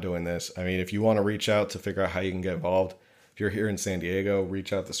are not doing this. I mean, if you want to reach out to figure out how you can get involved, if you're here in San Diego,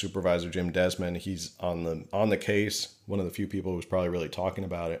 reach out to Supervisor Jim Desmond. He's on the case. One of the few people who's probably really talking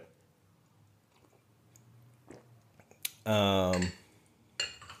about it.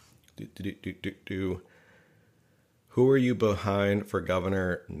 Who are you behind for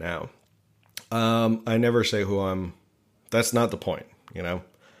governor now? I never say who I'm. That's not the point, you know.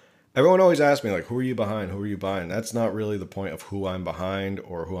 Everyone always asks me, like, who are you behind? Who are you behind? That's not really the point of who I'm behind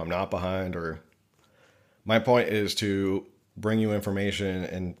or who I'm not behind. Or my point is to bring you information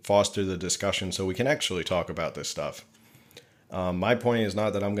and foster the discussion so we can actually talk about this stuff. My point is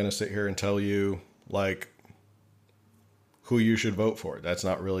not that I'm going to sit here and tell you, like, who you should vote for. That's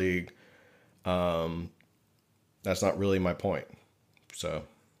not really my point. So,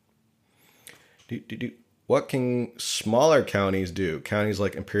 what can smaller counties do? Counties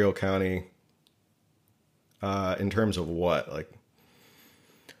like Imperial County, in terms of what? Like,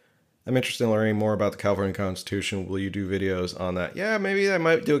 I'm interested in learning more about the California Constitution. Will you do videos on that? Yeah, maybe I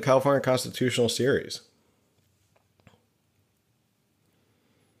might do a California constitutional series.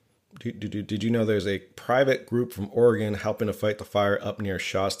 Did you know there's a private group from Oregon helping to fight the fire up near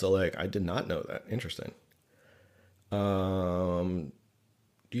Shasta Lake? I did not know that. Interesting.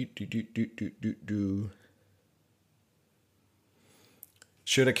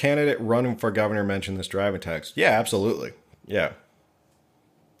 Should a candidate running for governor mention this driving tax? Yeah, absolutely. Yeah.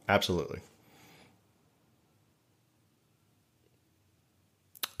 Absolutely.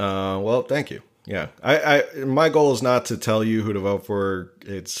 Well, thank you. Yeah. My goal is not to tell you who to vote for.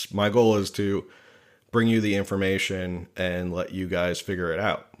 My goal is to bring you the information and let you guys figure it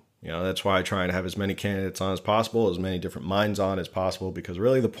out. You know, that's why I try and have as many candidates on as possible, as many different minds on as possible, because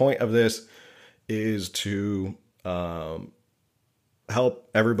really the point of this is to help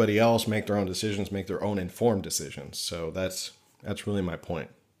everybody else make their own decisions, make their own informed decisions. So that's really my point.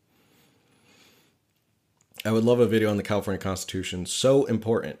 I would love a video on the California Constitution. So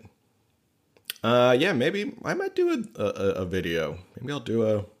important. Yeah, maybe I might do a video. Maybe I'll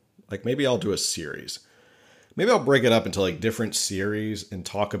do a series. Maybe I'll break it up into like different series and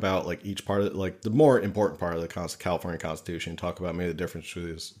talk about like each part of like the more important part of the California Constitution. Talk about maybe the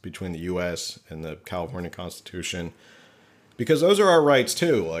differences between the U.S. and the California Constitution, because those are our rights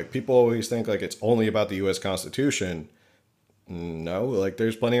too. Like, people always think like it's only about the U.S. Constitution. No, like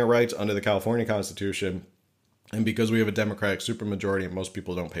there's plenty of rights under the California Constitution. And because we have a Democratic supermajority and most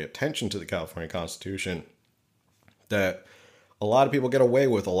people don't pay attention to the California Constitution, that a lot of people get away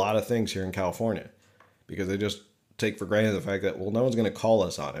with a lot of things here in California because they just take for granted the fact that, well, no one's going to call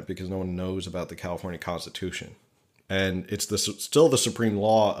us on it because no one knows about the California Constitution. And it's still the supreme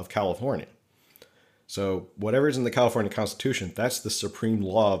law of California. So whatever's in the California Constitution, that's the supreme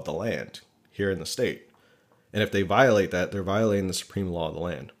law of the land here in the state. And if they violate that, they're violating the supreme law of the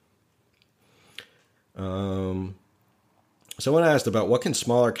land. Someone asked about what can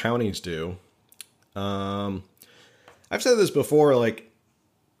smaller counties do. I've said this before, like,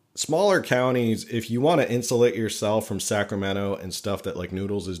 smaller counties, if you want to insulate yourself from Sacramento and stuff that like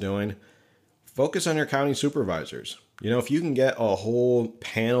Noodles is doing, focus on your county supervisors. You know, if you can get a whole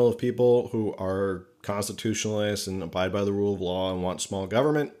panel of people who are constitutionalists and abide by the rule of law and want small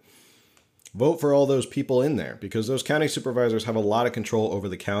government, vote for all those people in there, because those county supervisors have a lot of control over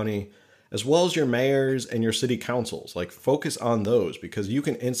the county, as well as your mayors and your city councils. Like, focus on those, because you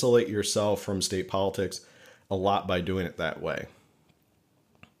can insulate yourself from state politics a lot by doing it that way.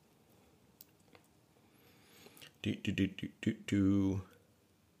 You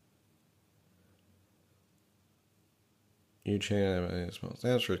change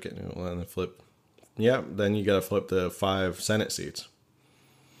that's for getting it and then flip. Yeah, then you got to flip the 5 Senate seats.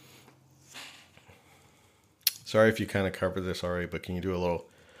 Sorry if you kind of covered this already, but can you do a little?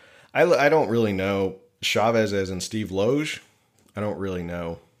 I don't really know Chavez as in Steve Loge. I don't really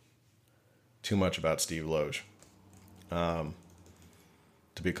know too much about Steve Loge, to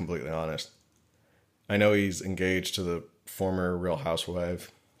be completely honest. I know he's engaged to the former Real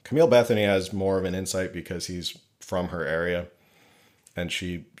Housewife. Camille Bethany has more of an insight because he's from her area, and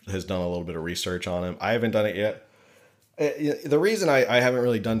she has done a little bit of research on him. I haven't done it yet. The reason I haven't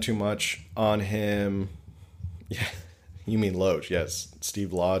really done too much on him... Yeah, you mean Loge, yes.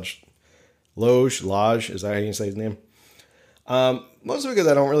 Steve Lodge. Lodge, is that how you say his name? Mostly because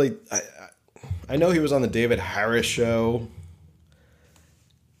I don't really... I know he was on the David Harris show.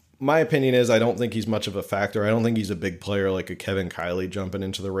 My opinion is I don't think he's much of a factor. I don't think he's a big player like a Kevin Kiley jumping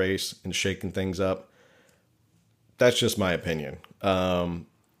into the race and shaking things up. That's just my opinion. I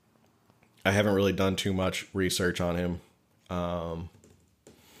haven't really done too much research on him. How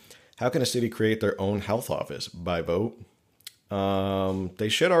can a city create their own health office? By vote? They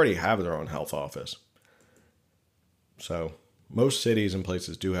should already have their own health office. So most cities and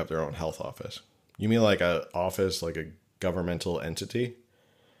places do have their own health office. You mean like a office, like a governmental entity?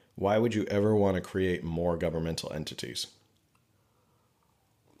 Why would you ever want to create more governmental entities?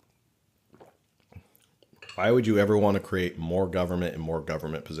 Why would you ever want to create more government and more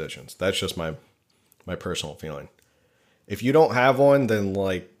government positions? That's just my personal feeling. If you don't have one, then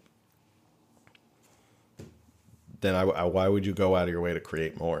why would you go out of your way to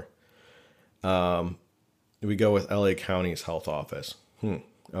create more? We go with LA County's health office.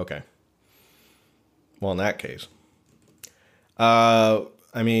 Okay. Well, in that case, I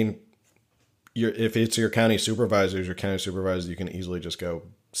mean, if it's your county supervisors, you can easily just go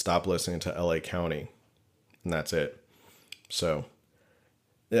stop listening to LA County, and that's it. So,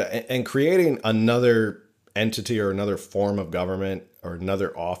 yeah, and creating another entity or another form of government or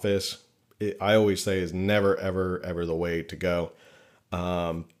another office, I always say is never, ever, ever the way to go.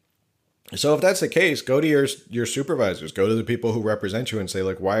 So if that's the case, go to your supervisors, go to the people who represent you and say,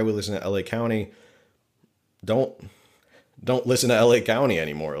 like, why are we listening to LA County? Don't listen to LA County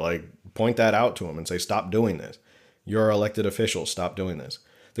anymore. Like, point that out to them and say, stop doing this. You're elected officials. Stop doing this.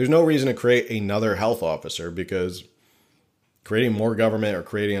 There's no reason to create another health officer, because creating more government or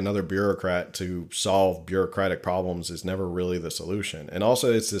creating another bureaucrat to solve bureaucratic problems is never really the solution. And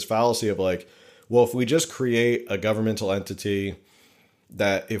also it's this fallacy of like, well, if we just create a governmental entity,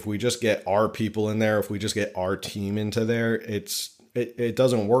 that if we just get our people in there, if we just get our team into there, it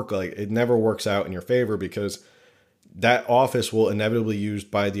doesn't work. Like, it never works out in your favor, because that office will inevitably be used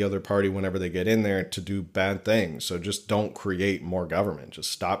by the other party whenever they get in there to do bad things. So just don't create more government.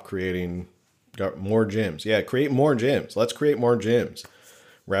 Just stop creating more gyms. Yeah, create more gyms. Let's create more gyms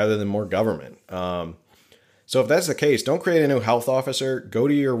rather than more government. So if that's the case, don't create a new health officer. Go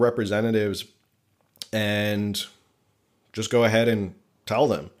to your representatives and just go ahead and tell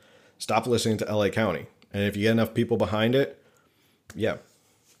them, stop listening to LA County. And if you get enough people behind it, yeah,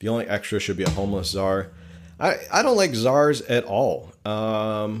 the only extra should be a homeless czar. I don't like czars at all.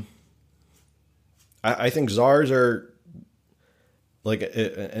 I think czars are like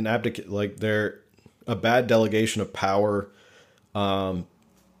an abdicate, like they're a bad delegation of power. I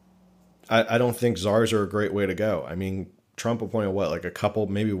don't think czars are a great way to go. I mean, Trump appointed like a couple,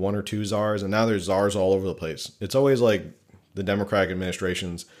 maybe 1 or 2 czars, and now there's czars all over the place. It's always like the Democratic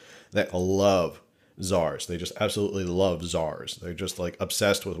administrations that love czars. They just absolutely love czars. They're just like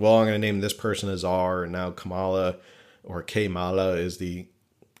obsessed with, well, I'm going to name this person a czar, and now Kamala or Kamala is the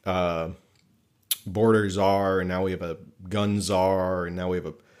border czar, and now we have a gun czar, and now we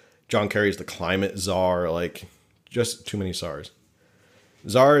have John Kerry's the climate czar. Like, just too many czars.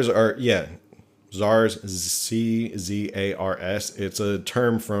 Czars are, czars, Z-Z-A-R-S. It's a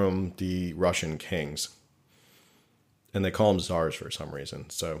term from the Russian kings, and they call them czars for some reason.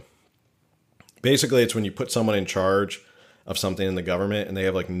 So basically, it's when you put someone in charge of something in the government and they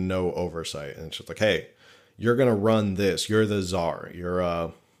have like no oversight. And it's just like, hey, you're going to run this. You're the czar.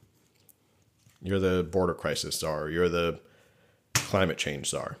 You're the border crisis czar. You're the climate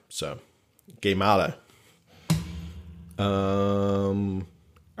change czar. So, Kamala. All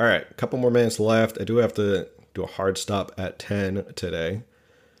right, a couple more minutes left. I do have to do a hard stop at 10 today.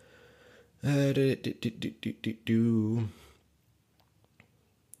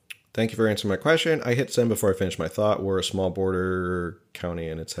 Thank you for answering my question. I hit send before I finish my thought. We're a small border county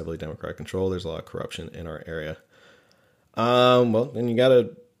and it's heavily Democrat controlled. There's a lot of corruption in our area. Well, then you got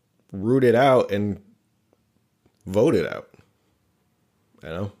to root it out and vote it out. I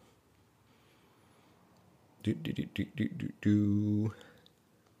know.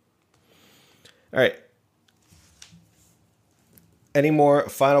 All right. Any more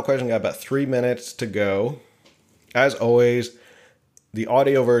final question? Got about 3 minutes to go. As always, the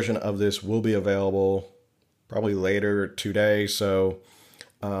audio version of this will be available probably later today. So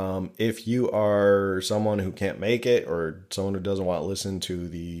if you are someone who can't make it or someone who doesn't want to listen to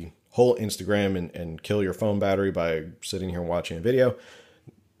the whole Instagram and kill your phone battery by sitting here and watching a video,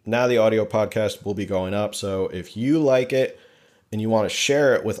 now the audio podcast will be going up. So if you like it and you want to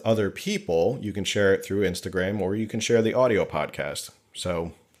share it with other people, you can share it through Instagram or you can share the audio podcast.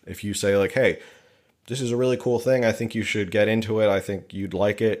 So if you say like, hey, this is a really cool thing, I think you should get into it, I think you'd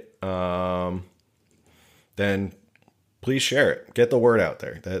like it, then please share it. Get the word out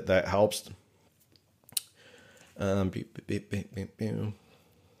there. That helps. Anyone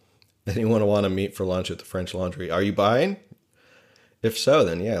want to meet for lunch at the French Laundry? Are you buying? If so,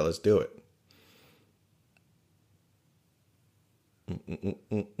 then yeah, let's do it.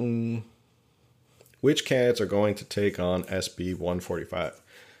 Which candidates are going to take on SB 145?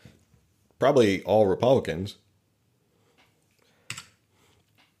 Probably all Republicans.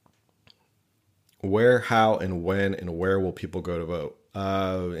 Where, how, and when, and where will people go to vote?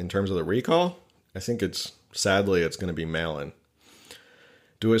 In terms of the recall, I think sadly it's going to be mail-in.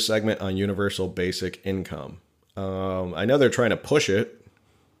 Do a segment on universal basic income. I know they're trying to push it,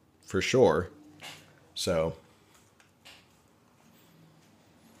 for sure. So,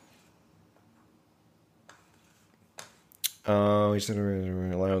 he said,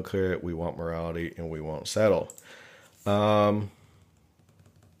 loud and clear, we want morality and we won't settle. Yeah,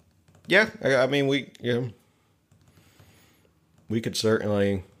 I mean, we could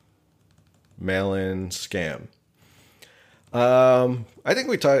certainly mail in scam. I think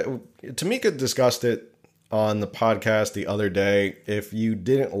Tamika discussed it on the podcast the other day. If you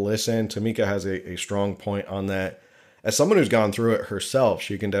didn't listen, Tamika has a strong point on that. As someone who's gone through it herself,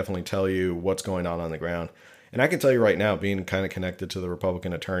 she can definitely tell you what's going on the ground. And I can tell you right now, being kind of connected to the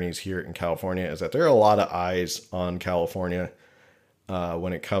Republican attorneys here in California, is that there are a lot of eyes on California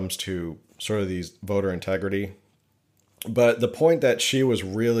when it comes to sort of these voter integrity. But the point that she was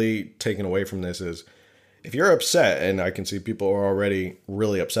really taken away from this is, if you're upset, and I can see people are already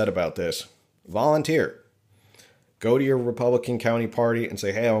really upset about this, volunteer. Go to your Republican county party and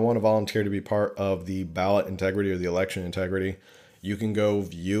say, hey, I want to volunteer to be part of the ballot integrity or the election integrity. You can go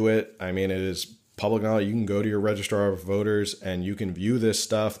view it. I mean, it is public knowledge. You can go to your registrar of voters and you can view this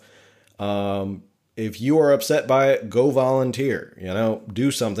stuff. If you are upset by it, go volunteer,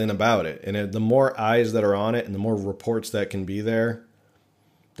 do something about it. And the more eyes that are on it and the more reports that can be there,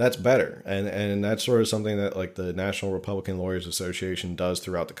 that's better. And that's sort of something that like the National Republican Lawyers Association does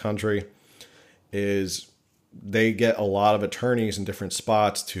throughout the country, is they get a lot of attorneys in different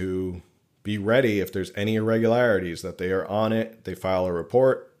spots to be ready if there's any irregularities, that they are on it. They file a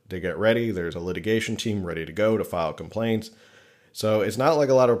report. They get ready. There's a litigation team ready to go to file complaints. So it's not like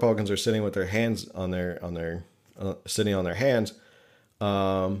a lot of Republicans are sitting with their hands sitting on their hands.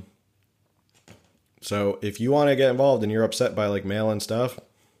 So if you want to get involved and you're upset by like mail-in stuff,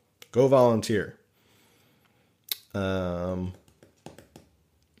 go volunteer.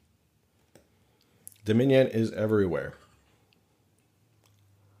 Dominion is everywhere.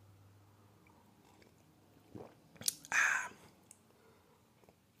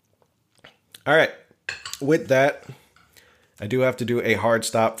 All right. With that, I do have to do a hard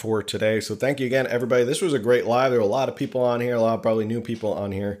stop for today. So thank you again, everybody. This was a great live. There were a lot of people on here, a lot of probably new people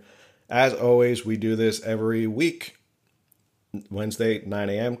on here. As always, we do this every week. Wednesday, 9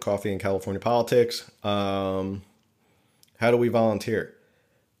 a.m., Coffee and California Politics. How do we volunteer?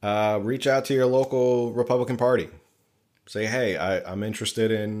 Reach out to your local Republican Party. Say, hey, I'm interested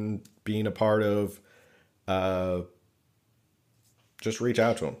in being a part of... just reach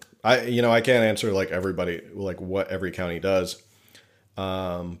out to them. I can't answer like everybody, like what every county does.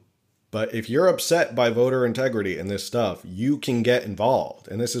 But if you're upset by voter integrity and this stuff, you can get involved.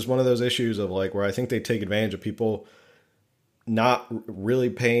 And this is one of those issues of like where I think they take advantage of people not really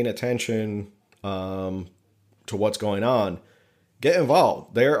paying attention to what's going on. Get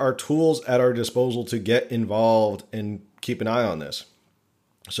involved. There are tools at our disposal to get involved and keep an eye on this.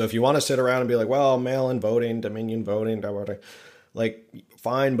 So if you want to sit around and be like, well, mail-in voting, Dominion voting, like,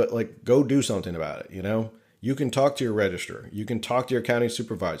 fine, but like, go do something about it, You can talk to your registrar. You can talk to your county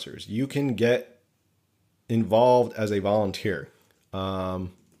supervisors. You can get involved as a volunteer.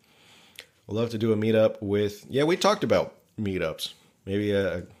 I'd love to do a meetup with, we talked about meetups. Maybe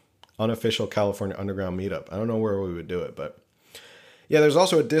a unofficial California Underground meetup. I don't know where we would do it, but yeah, there's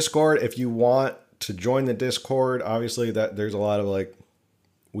also a Discord. If you want to join the Discord, obviously that there's a lot of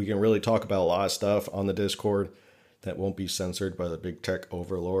we can really talk about a lot of stuff on the Discord that won't be censored by the big tech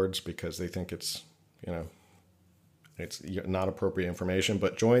overlords because they think it's, it's not appropriate information.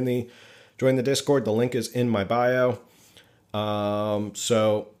 But join the Discord. The link is in my bio.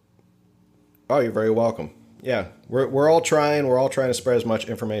 You're very welcome. Yeah, we're all trying to spread as much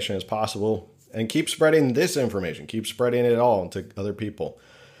information as possible and keep spreading this information, keep spreading it all to other people.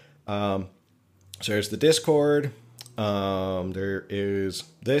 So there's the Discord. There is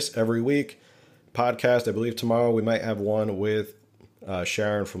this every week podcast. I believe tomorrow we might have one with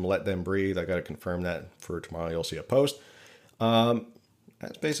Sharon from Let Them Breathe. I got to confirm that for tomorrow. You'll see a post.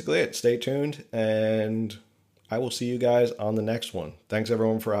 That's basically it. Stay tuned, and I will see you guys on the next one. Thanks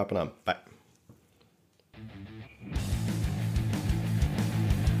everyone for hopping on. Bye.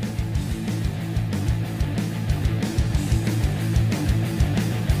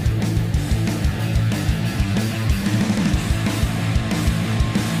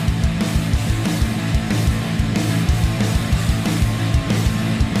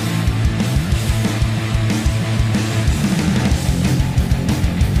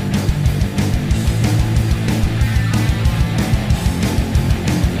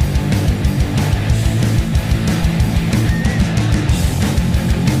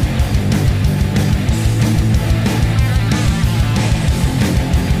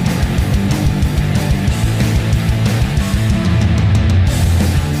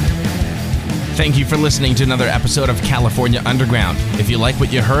 Thank you for listening to another episode of California Underground. If you like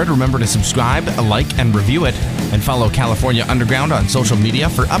what you heard, remember to subscribe, like, and review it, and follow California Underground on social media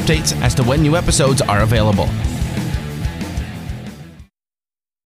for updates as to when new episodes are available.